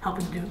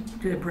helping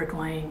do the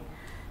bricklaying.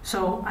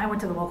 So I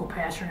went to the local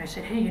pastor and I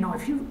said, hey,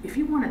 if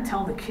you want to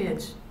tell the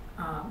kids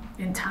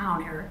in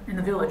town here in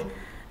the village,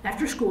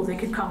 after school they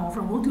could come over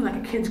and we'll do like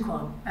a kids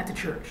club at the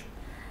church.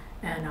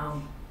 And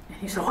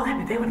he said,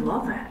 oh, they would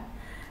love that.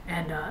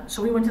 And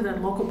so we went to the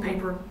local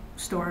paper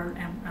store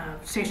and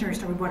stationery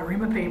store. We bought a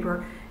ream of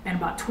paper and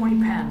about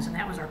 20 pens, and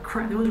those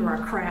were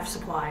our craft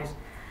supplies.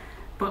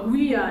 But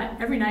we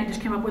every night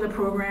just came up with a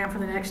program for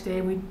the next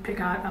day. We'd pick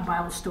out a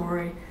Bible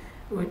story,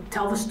 we'd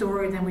tell the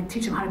story, then we'd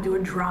teach them how to do a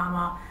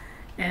drama.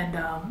 And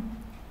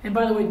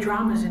by the way,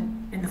 dramas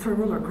in the Third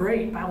World are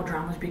great, Bible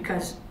dramas,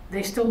 because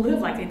they still live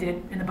like they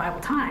did in the Bible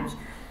times.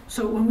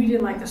 So when we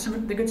did like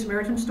the Good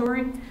Samaritan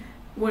story,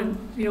 when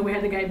we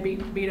had the guy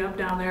beat up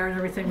down there and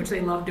everything, which they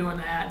loved doing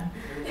that,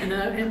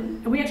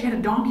 and we actually had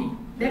a donkey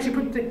They actually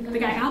put the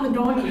guy on the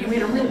donkey and we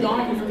had a real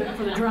donkey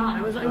for the drum.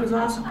 It was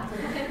awesome.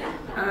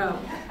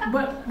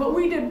 But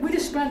we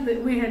just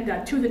spent we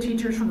had two of the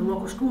teachers from the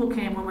local school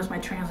came. One was my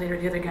translator,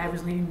 the other guy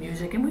was leading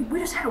music, and we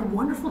just had a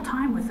wonderful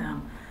time with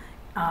them.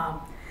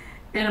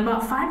 And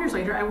about 5 years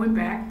later, I went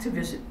back to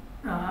visit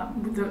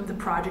the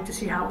project to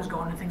see how it was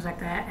going and things like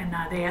that. And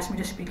they asked me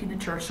to speak in the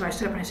church, so I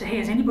stood up and I said,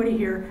 "Hey, is anybody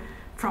here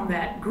from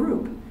that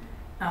group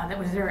that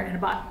was there?" And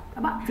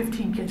about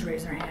 15 kids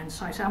raised their hands.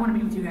 So I said, "I want to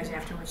meet with you guys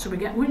afterwards." So we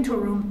went into a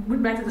room,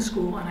 went back to the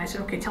school, and I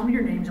said, "Okay, tell me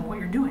your names and what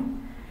you're doing."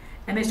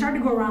 And they started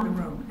to go around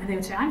the room, and they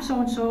would say, "I'm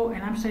so-and-so,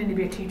 and I'm studying to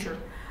be a teacher.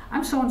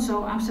 I'm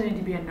so-and-so, I'm studying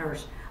to be a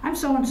nurse. I'm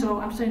so-and-so,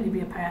 I'm studying to be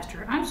a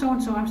pastor. I'm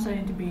so-and-so, I'm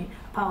studying to be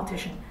a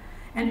politician."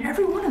 And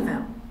every one of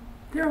them,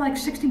 they were like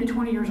 16 to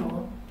 20 years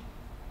old.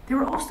 They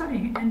were all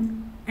studying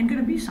and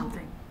going to be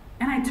something.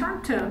 And I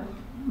turned to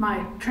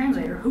my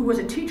translator, who was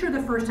a teacher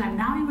the first time,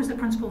 now he was the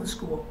principal of the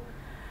school.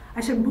 I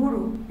said,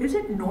 "Boru, is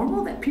it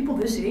normal that people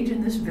this age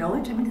in this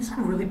village, I mean, this is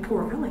a really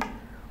poor village,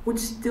 would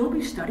still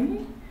be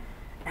studying?"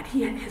 And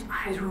his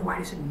eyes were wide.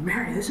 He said,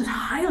 "Mary, this is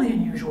highly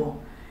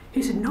unusual."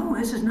 He said, "No,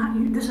 this is not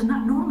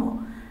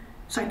normal."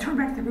 So I turned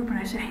back to the group and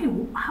I said, "Hey,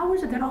 how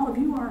is it that all of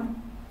you are,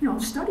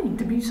 studying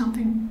to be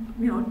something,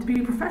 to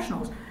be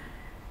professionals?"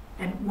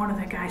 And one of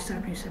the guys stood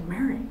up and he said,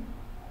 "Mary,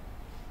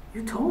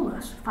 you told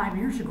us 5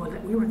 years ago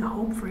that we were the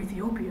hope for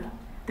Ethiopia,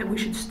 that we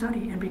should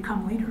study and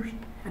become leaders.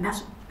 And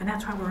that's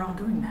why we're all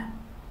doing that."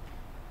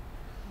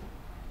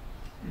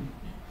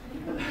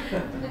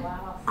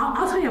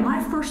 I'll tell you,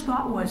 my first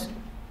thought was,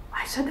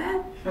 I said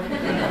that?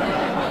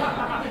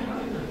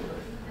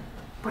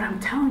 But I'm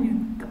telling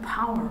you, the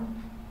power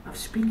of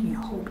speaking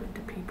hope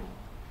into people.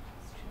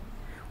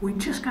 We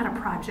just got a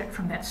project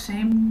from that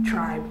same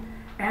tribe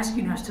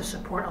asking us to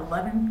support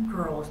 11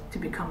 girls to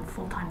become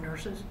full-time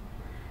nurses.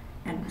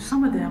 And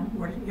some of them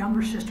were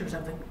younger sisters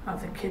of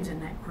the kids in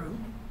that group.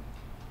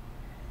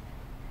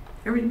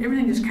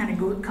 Everything just kind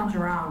of comes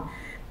around.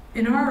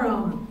 In our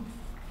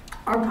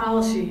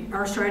policy,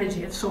 our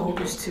strategy at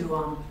SowHope is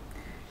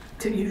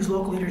to use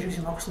local leaders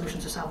using local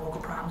solutions to solve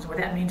local problems. What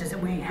that means is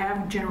that we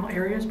have general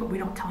areas, but we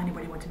don't tell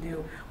anybody what to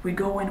do. We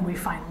go in and we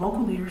find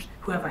local leaders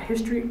who have a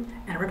history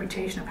and a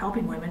reputation of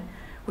helping women.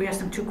 We ask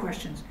them two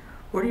questions.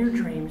 What are your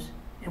dreams,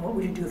 and what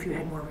would you do if you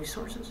had more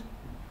resources?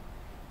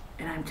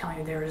 And I'm telling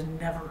you, there is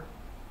never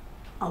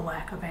a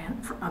lack of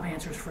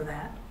answers for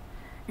that.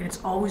 And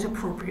it's always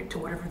appropriate to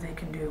whatever they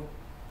can do.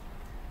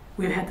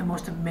 We've had the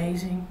most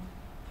amazing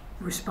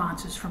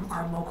responses from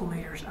our local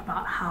leaders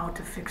about how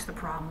to fix the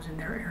problems in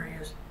their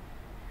areas.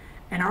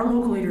 And our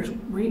local leaders,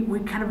 we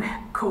kind of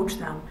coach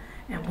them,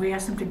 and we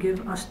ask them to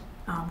give us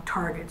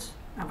targets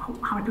of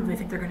how many people they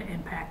think they're going to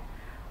impact.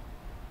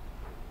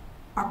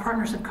 Our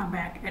partners have come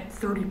back at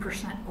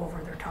 30% over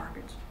their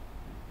targets.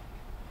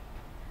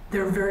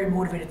 They're very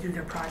motivated to do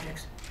their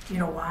projects. You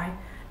know why?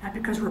 Not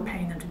because we're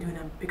paying them to do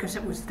them, because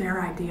it was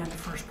their idea in the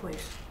first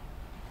place.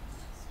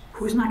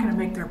 Who's not going to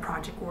make their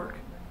project work?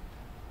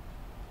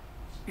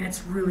 And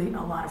it's really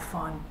a lot of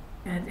fun,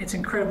 and it's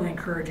incredibly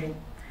encouraging.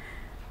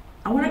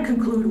 I want to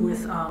conclude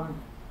with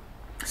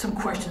some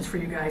questions for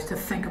you guys to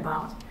think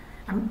about.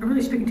 I'm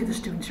really speaking to the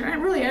students here,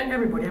 and really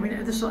everybody. I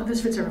mean,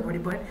 this fits everybody,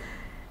 but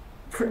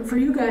for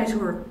you guys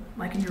who are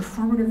like in your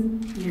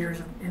formative years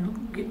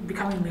in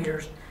becoming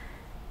leaders,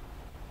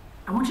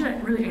 I want you to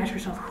really ask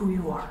yourself who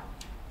you are.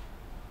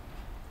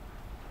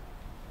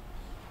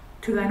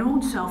 To thine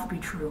own self be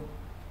true.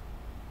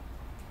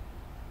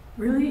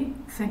 Really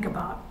think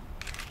about,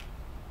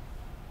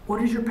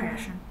 what is your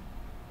passion?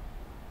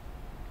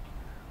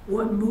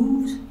 What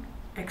moves,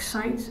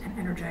 excites, and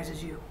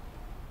energizes you?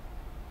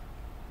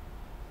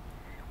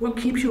 What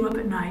keeps you up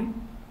at night,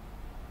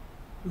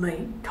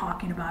 late,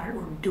 talking about it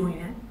or doing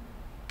it?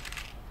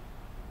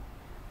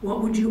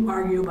 What would you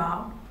argue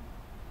about?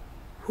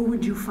 Who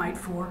would you fight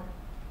for?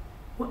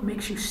 What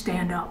makes you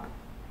stand up?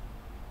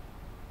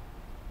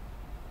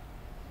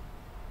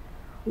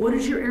 What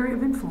is your area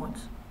of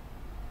influence?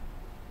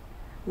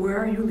 Where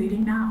are you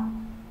leading now?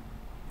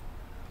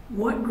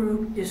 What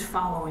group is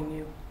following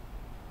you?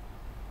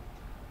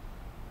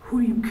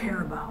 Who do you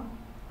care about?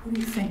 Who do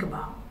you think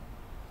about?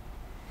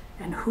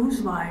 And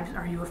whose lives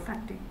are you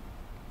affecting?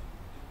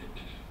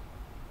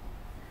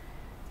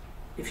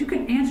 If you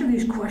can answer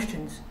these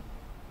questions,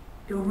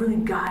 it will really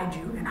guide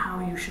you in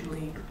how you should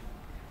lead.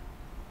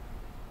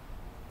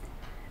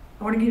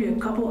 I want to give you a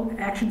couple of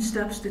action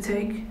steps to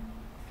take.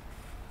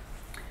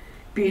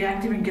 Be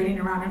active in getting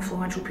around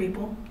influential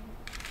people.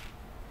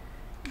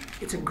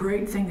 It's a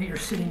great thing that you're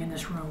sitting in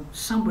this room.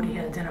 Somebody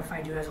has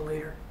identified you as a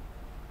leader.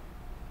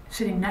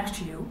 Sitting next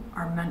to you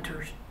are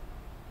mentors.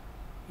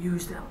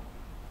 Use them.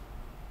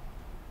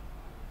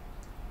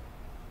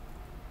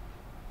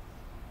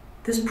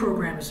 This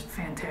program is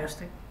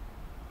fantastic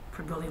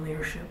for building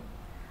leadership.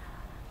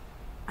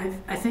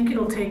 I think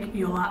it'll take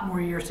you a lot more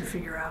years to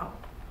figure out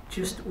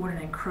just what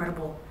an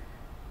incredible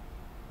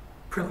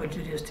privilege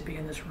it is to be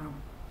in this room.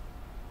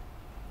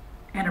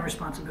 And a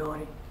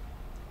responsibility.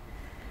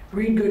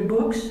 Read good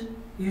books.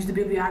 Use the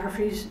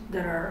bibliographies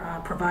that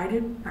are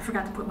provided. I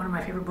forgot to put one of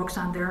my favorite books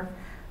on there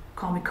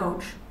Call Me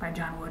Coach by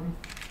John Wooden.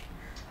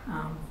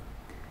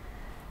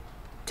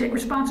 Take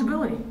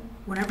responsibility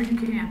whenever you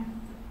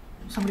can.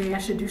 Somebody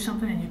asks you to do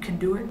something and you can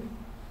do it,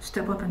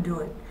 step up and do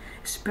it,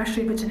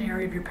 especially if it's an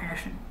area of your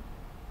passion.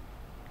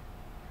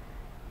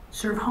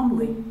 Serve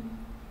humbly.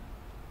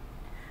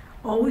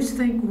 Always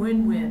think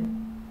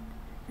win-win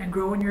and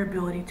grow in your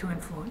ability to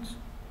influence.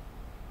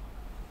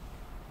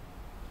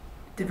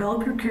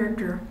 Develop your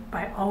character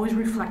by always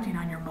reflecting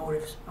on your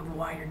motives of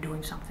why you're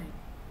doing something,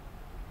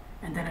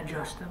 and then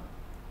adjust them.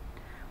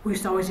 We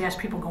used to always ask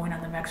people going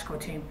on the Mexico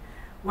team,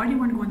 why do you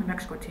want to go on the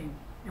Mexico team?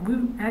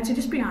 And I'd say,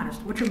 just be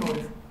honest, what's your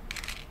motive?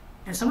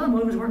 And some of the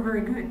motives weren't very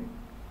good.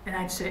 And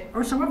I'd say,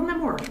 or some of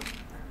them were.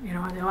 You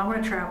know, I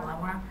want to travel, I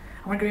want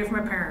to get away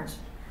from my parents.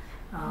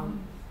 And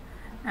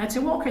I'd say,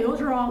 well, okay, those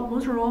are all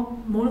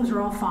motives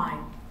are all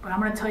fine. But I'm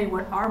going to tell you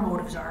what our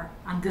motives are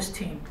on this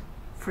team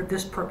for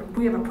this purpose.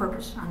 We have a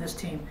purpose on this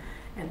team.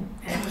 And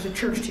it was a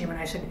church team, and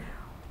I said,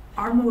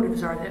 our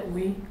motives are that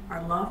we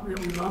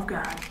love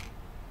God,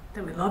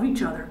 that we love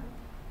each other,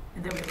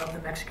 and that we love the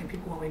Mexican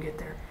people when we get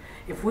there.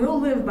 If we'll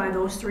live by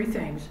those three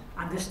things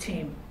on this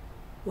team,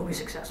 we'll be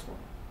successful.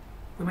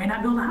 We may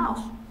not build a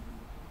house,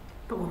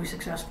 but we'll be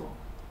successful.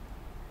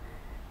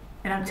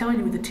 And I'm telling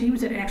you, the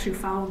teams that actually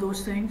followed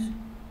those things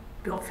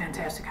built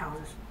fantastic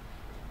houses.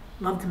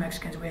 Loved the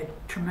Mexicans. We had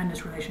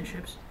tremendous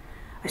relationships.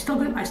 I still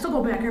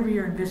go back every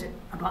year and visit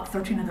about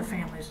 13 of the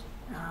families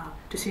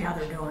to see how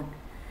they're doing.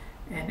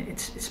 And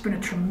it's been a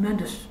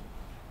tremendous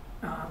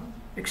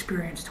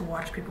experience to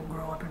watch people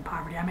grow up in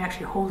poverty. I'm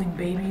actually holding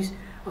babies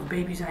of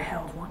babies I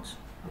held once.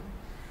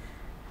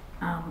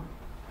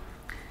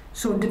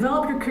 So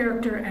develop your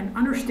character and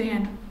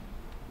understand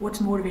what's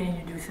motivating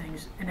you to do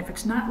things. And if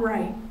it's not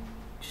right,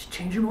 just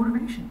change your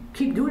motivation.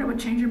 Keep doing it, but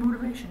change your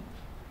motivation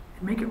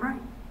and make it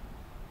right.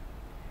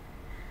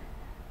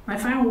 My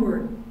final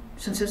word,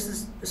 since this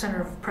is the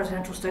Center of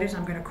Presidential Studies,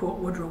 I'm going to quote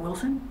Woodrow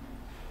Wilson.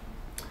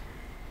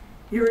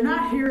 You are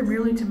not here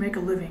merely to make a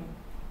living.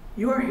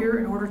 You are here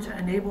in order to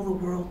enable the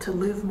world to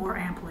live more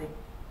amply,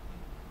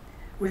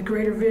 with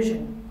greater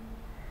vision,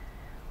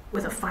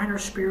 with a finer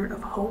spirit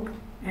of hope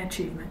and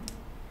achievement.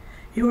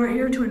 You are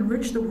here to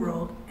enrich the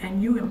world,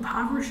 and you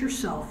impoverish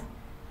yourself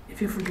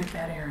if you forget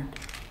that errand.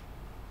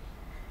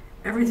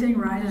 Everything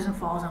rises and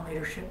falls on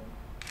leadership.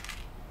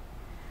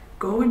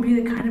 Go and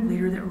be the kind of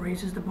leader that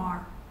raises the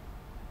bar,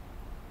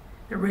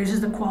 that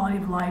raises the quality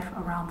of life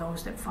around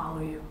those that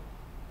follow you,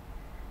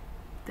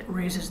 that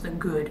raises the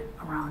good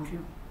around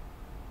you.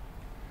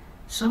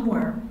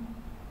 Somewhere,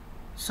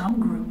 some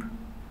group,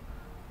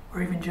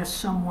 or even just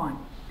someone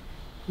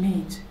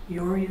needs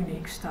your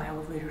unique style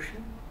of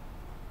leadership.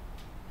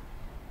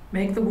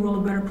 Make the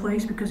world a better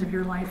place because of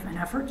your life and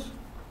efforts.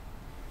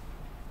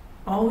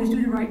 Always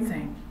do the right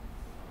thing.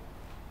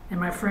 And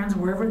my friends,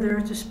 wherever there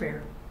is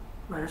despair,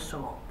 let us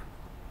sow hope.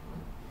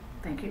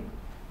 Thank you.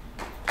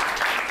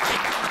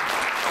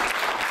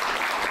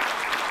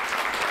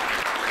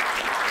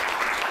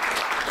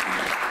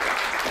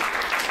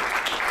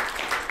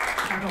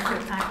 I don't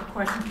have time for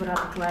questions, but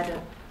I'll be glad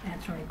to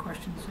answer any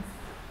questions if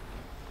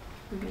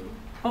we do.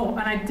 Oh,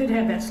 and I did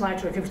have that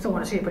slideshow if you still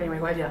want to see it, but anyway,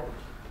 go ahead, yeah.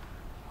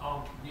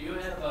 Do you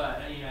have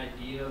any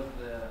idea of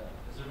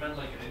has there been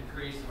like an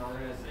increase in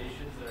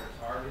organizations that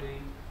are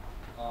targeting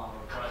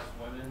oppressed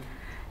women?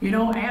 You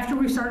know, after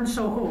we started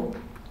SowHope,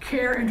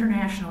 CARE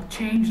International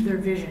changed their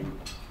vision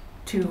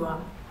to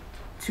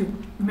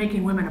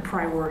making women a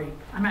priority.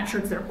 I'm not sure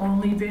it's their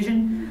only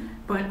vision,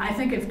 but I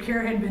think if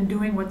CARE had been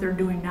doing what they're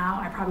doing now,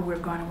 I probably would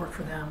have gone and worked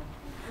for them.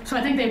 So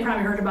I think they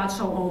probably heard about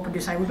SowHope and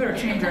decided we better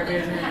change our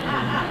vision.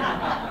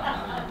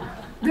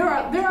 There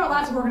are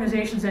lots of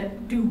organizations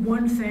that do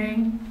one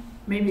thing,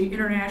 maybe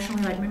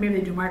internationally, like maybe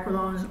they do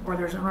microloans, or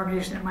there's an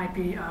organization that might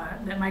be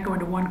that might go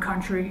into one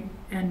country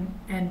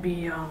and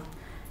be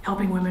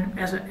helping women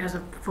as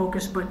a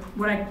focus. But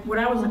what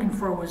I was looking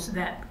for was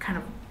that kind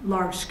of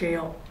large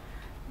scale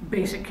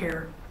basic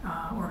care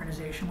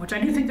organization, which I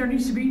do think there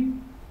needs to be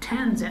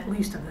tens at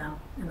least of them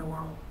in the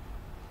world.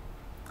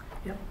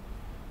 Yep.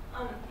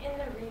 In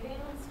the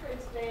readings for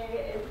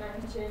today, it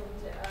mentioned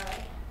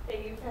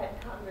that you've had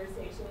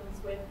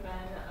conversations with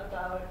men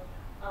about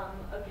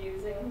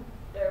abusing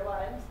their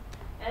wives,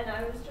 and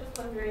I was just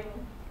wondering,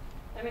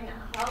 I mean,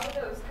 how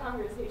do those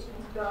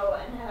conversations go,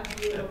 and have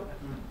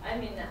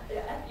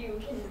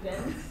you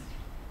convinced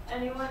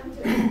anyone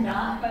to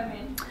stop? I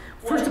mean,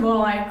 first of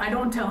all, I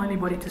don't tell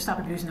anybody to stop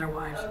abusing their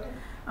wives. Okay.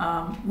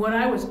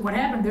 What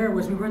happened there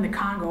was we were in the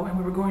Congo and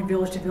we were going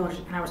village to village,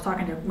 and I was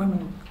talking to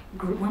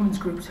women's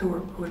groups who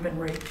had been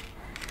raped.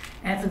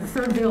 And after the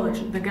third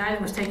village, the guy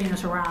that was taking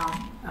us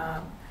around,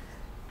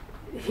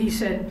 he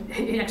said,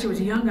 he actually was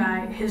a young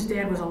guy, his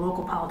dad was a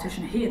local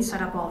politician, he had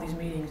set up all these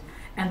meetings,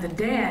 and the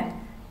dad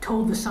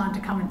told the son to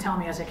come and tell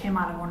me as I came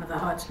out of one of the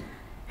huts,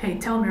 hey,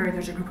 tell Mary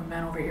there's a group of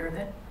men over here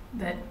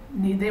that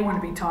they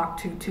want to be talked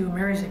to too.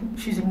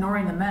 She's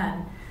ignoring the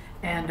men,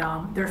 and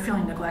they're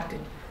feeling neglected.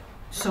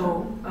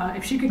 So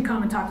if she could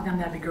come and talk to them,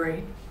 that'd be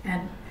great.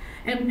 And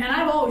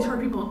I've always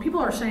heard people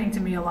are saying to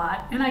me a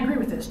lot, and I agree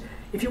with this,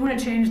 if you want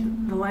to change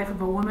the life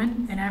of a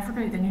woman in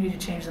Africa, then you need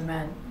to change the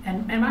men.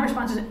 And my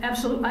response is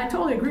absolutely, I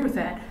totally agree with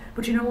that.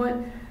 But you know what?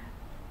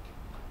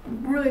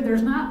 Really,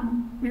 there's not,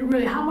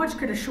 really, how much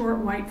could a short,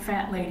 white,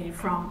 fat lady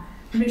from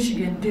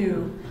Michigan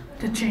do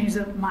to change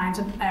the minds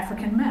of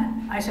African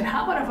men? I said,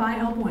 how about if I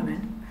help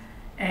women,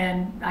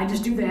 and I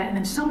just do that, and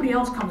then somebody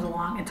else comes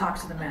along and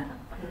talks to the men?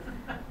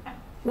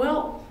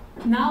 Well,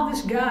 now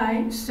this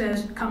guy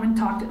says, come and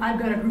talk to, I've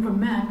got a group of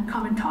men,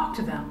 come and talk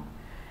to them.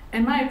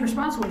 And my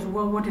response was,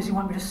 well, what does he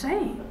want me to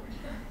say?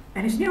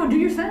 And he said, do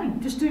your thing,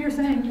 just do your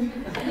thing.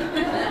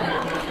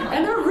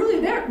 And they're really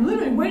there,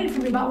 literally waiting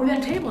for me about where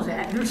that table's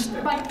at. And there's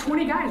like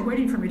 20 guys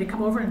waiting for me to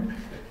come over and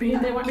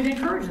they want me to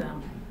encourage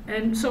them.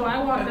 And so I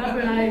walked up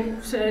and I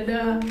said,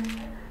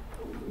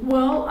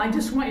 well, I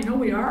just want you to know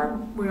we are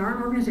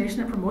an organization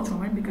that promotes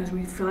women because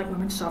we feel like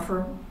women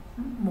suffer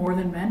more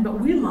than men, but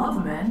we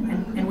love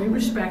men and we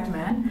respect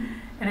men.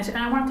 And I said,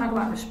 and I want to talk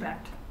about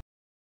respect.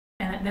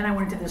 And then I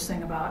went into this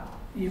thing about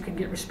you can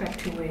get respect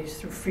two ways,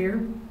 through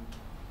fear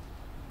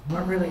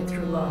or really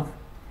through love.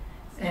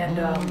 And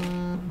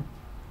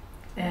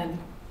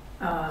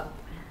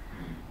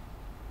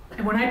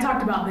when I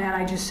talked about that,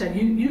 I just said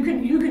you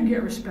can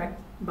get respect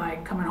by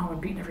coming home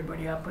and beating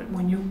everybody up, but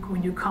when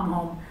you come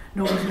home,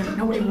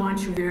 nobody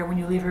wants you there. When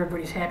you leave,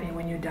 everybody's happy, and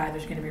when you die,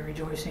 there's going to be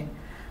rejoicing.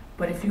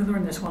 But if you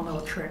learn this one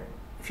little trick,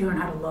 if you learn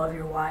how to love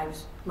your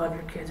wives, love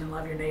your kids, and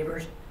love your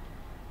neighbors,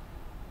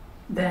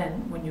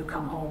 then when you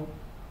come home,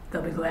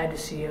 they'll be glad to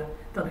see you.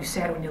 They'll be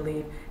sad when you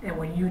leave, and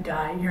when you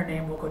die, your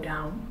name will go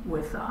down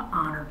with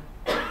honor.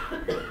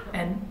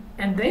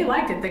 And they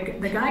liked it.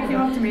 The guy came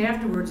up to me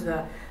afterwards.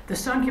 The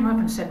son came up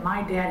and said,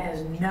 "My dad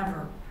has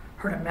never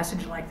heard a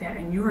message like that,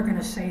 and you are going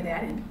to say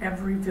that in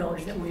every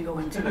village that we go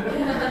into."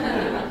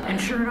 And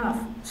sure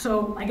enough,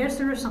 so I guess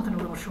there is something a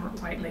little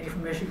short white lady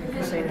from Michigan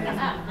can say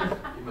that.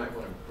 You might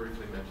want to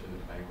briefly mention the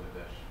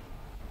Bangladesh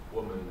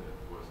woman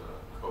that was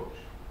a coach.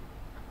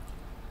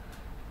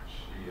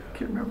 She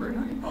Can't remember it.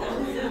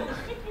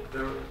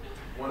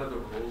 one of the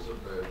rules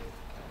of the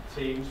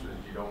teams was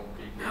you don't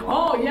beat the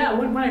Oh yeah,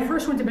 when I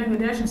first went to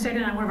Bangladesh and stayed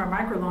in on one of our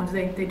microloans,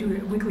 they do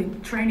a weekly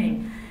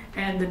training,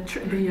 and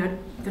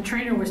the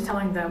trainer was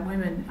telling the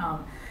women,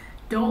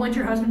 don't let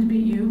your husbands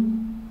beat you.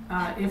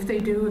 If they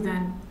do,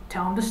 then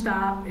tell him to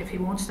stop. If he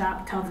won't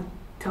stop,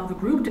 tell the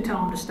group to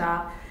tell him to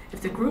stop.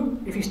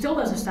 If he still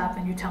doesn't stop,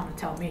 then you tell him to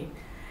tell me.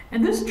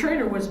 And this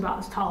trainer was about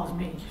as tall as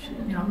me,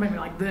 maybe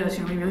like this,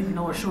 maybe even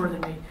a little shorter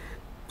than me.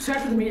 So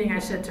after the meeting, I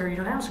said to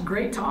her, that was a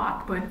great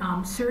talk,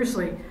 but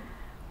seriously,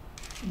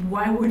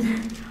 why would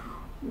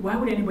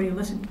anybody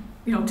listen,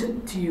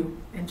 to you?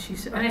 And she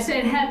said, and I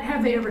said,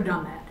 have they ever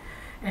done that?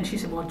 And she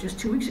said, well, just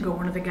 2 weeks ago,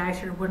 one of the guys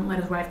here wouldn't let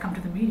his wife come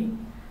to the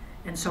meeting.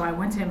 And so I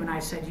went to him and I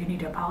said, you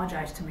need to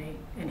apologize to me.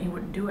 And he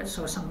wouldn't do it.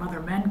 So some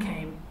other men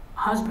came,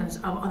 husbands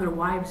of other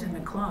wives in the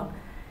club,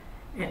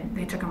 and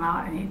they took him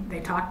out and they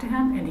talked to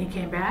him, and he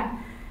came back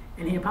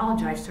and he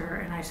apologized to her.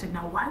 And I said,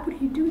 now why would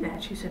he do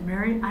that? She said,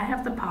 Mary, I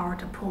have the power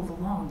to pull the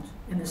loans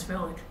in this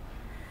village.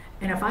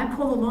 And if I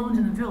pull the loans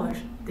in the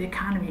village, the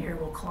economy here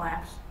will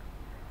collapse.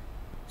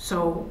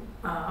 So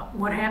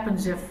what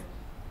happens if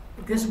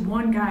this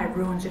one guy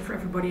ruins it for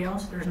everybody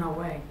else? There's no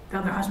way. The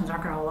other husbands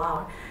aren't going to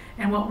allow it.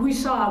 And what we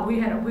saw, we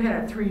had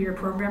a 3-year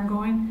program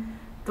going.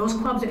 Those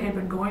clubs that had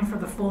been going for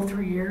the full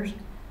 3 years,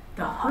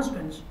 the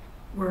husbands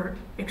were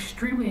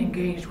extremely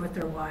engaged with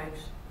their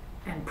wives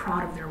and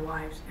proud of their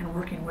wives and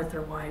working with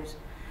their wives.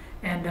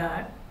 And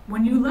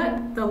when you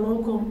let the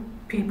local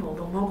people,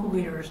 the local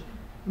leaders,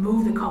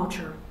 move the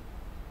culture,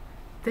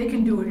 they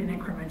can do it in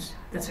increments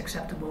that's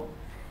acceptable.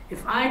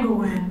 If I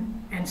go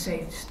in and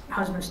say,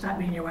 husband, stop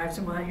beating your wife,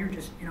 say, well, you're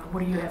just,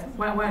 what do you have?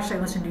 Why should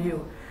I listen to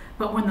you?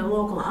 But when the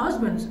local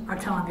husbands are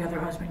telling the other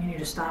husband, you need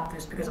to stop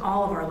this because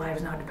all of our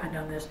lives now depend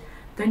on this,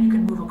 then you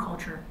can move a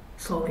culture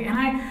slowly. And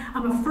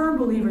I'm a firm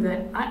believer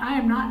that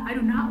I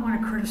do not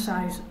want to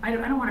criticize, I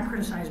don't want to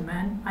criticize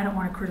men. I don't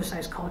want to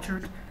criticize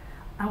cultures.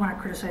 I want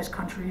to criticize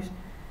countries.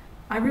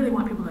 I really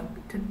want people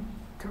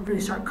to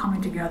really start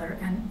coming together.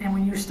 And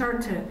when you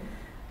start to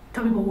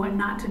tell people what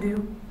not to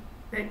do,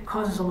 it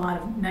causes a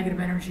lot of negative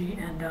energy,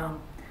 and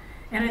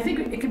I think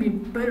it can be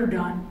better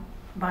done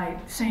by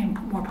saying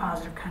more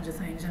positive kinds of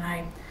things. And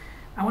I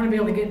want to be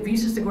able to get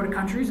visas to go to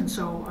countries, and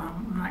so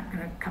I'm not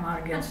going to come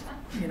out against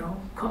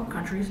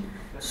countries.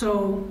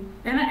 So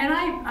and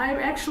I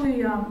actually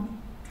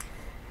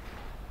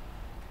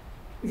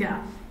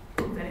yeah,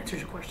 that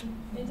answers your question.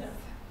 It does.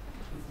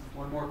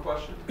 One more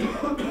question.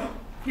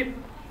 Yep.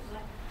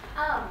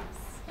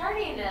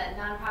 Starting a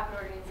nonprofit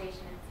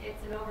organization,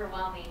 it's an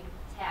overwhelming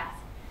task.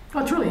 Oh,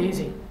 it's really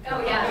easy.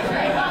 Oh yeah,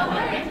 right. Well, I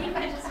wonder if you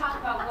could just talk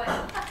about what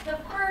the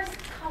first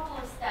couple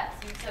of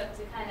steps you took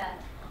to kind of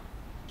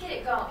get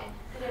it going,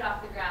 get it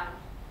off the ground.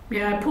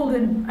 Yeah, I pulled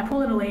in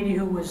a lady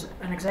who was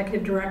an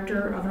executive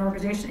director of an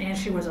organization, and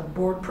she was a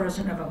board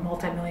president of a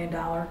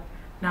multi-million-dollar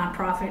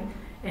nonprofit,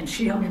 and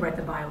she helped me write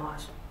the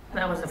bylaws.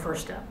 That was the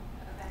first step.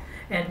 Okay.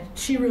 And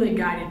she really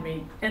guided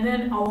me. And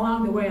then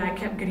along the way, I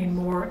kept getting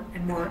more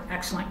and more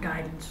excellent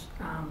guidance.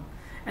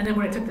 And then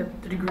when I took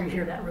the degree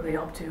here, that really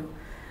helped too.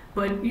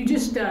 But you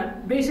just,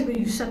 basically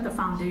you set the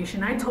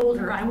foundation. I told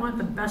her I want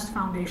the best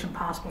foundation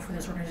possible for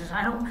this organization.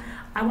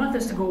 I want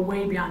this to go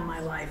way beyond my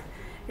life.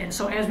 And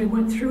so as we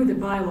went through the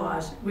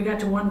bylaws, we got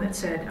to one that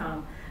said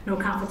no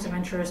conflicts of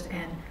interest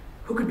and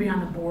who could be on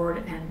the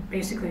board. And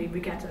basically we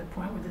got to the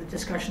point with the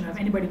discussion of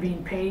anybody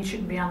being paid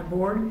shouldn't be on the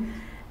board.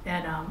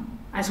 And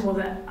I said, well,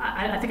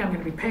 I think I'm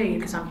going to be paid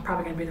because I'm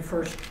probably going to be the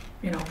first,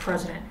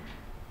 president.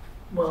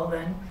 Well,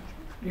 then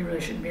you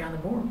really shouldn't be on the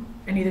board,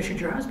 and neither should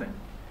your husband.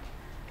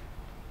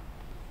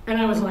 And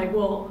I was like,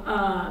 well,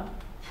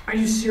 are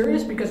you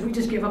serious? Because we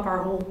just gave up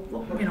our whole,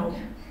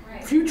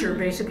 Right. future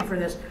basically for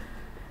this.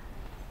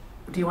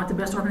 Do you want the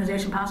best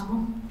organization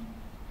possible?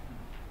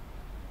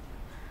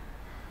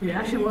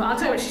 Yeah, well, I'll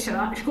tell you what she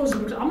said. She goes,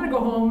 I'm going to go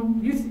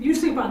home. You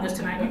sleep on this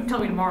tonight. You can tell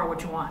me tomorrow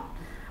what you want.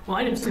 Well,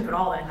 I didn't sleep at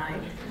all that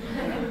night.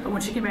 But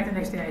when she came back the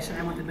next day, I said,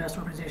 I want the best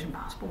organization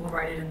possible. We'll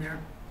write it in there.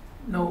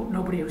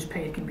 Nobody who's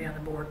paid can be on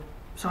the board.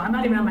 So I'm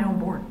not even on my own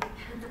board.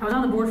 I was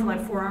on the board for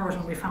like 4 hours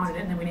when we founded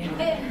it, and then we named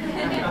it.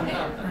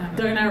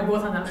 Doug and I were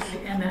both on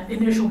the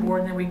initial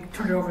board, and then we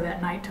turned it over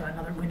that night to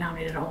another. We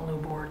nominated a whole new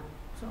board.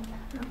 So,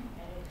 yeah.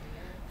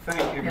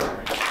 Thank you,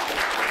 Mary.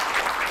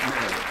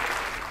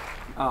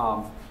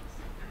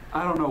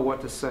 I don't know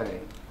what to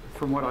say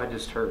from what I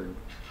just heard,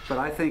 but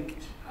I think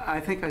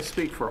I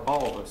speak for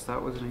all of us.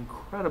 That was an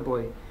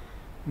incredibly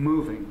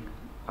moving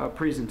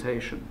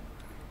presentation.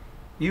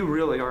 You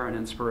really are an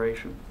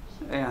inspiration.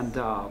 And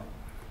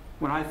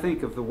when I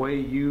think of the way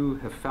you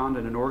have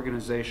founded an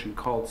organization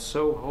called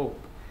SowHope,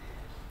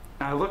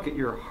 and I look at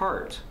your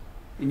heart,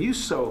 and you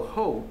sow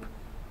hope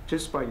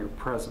just by your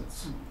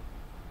presence.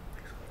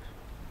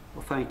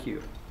 Well, thank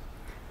you.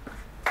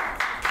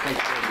 Thank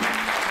you very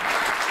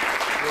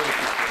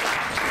much.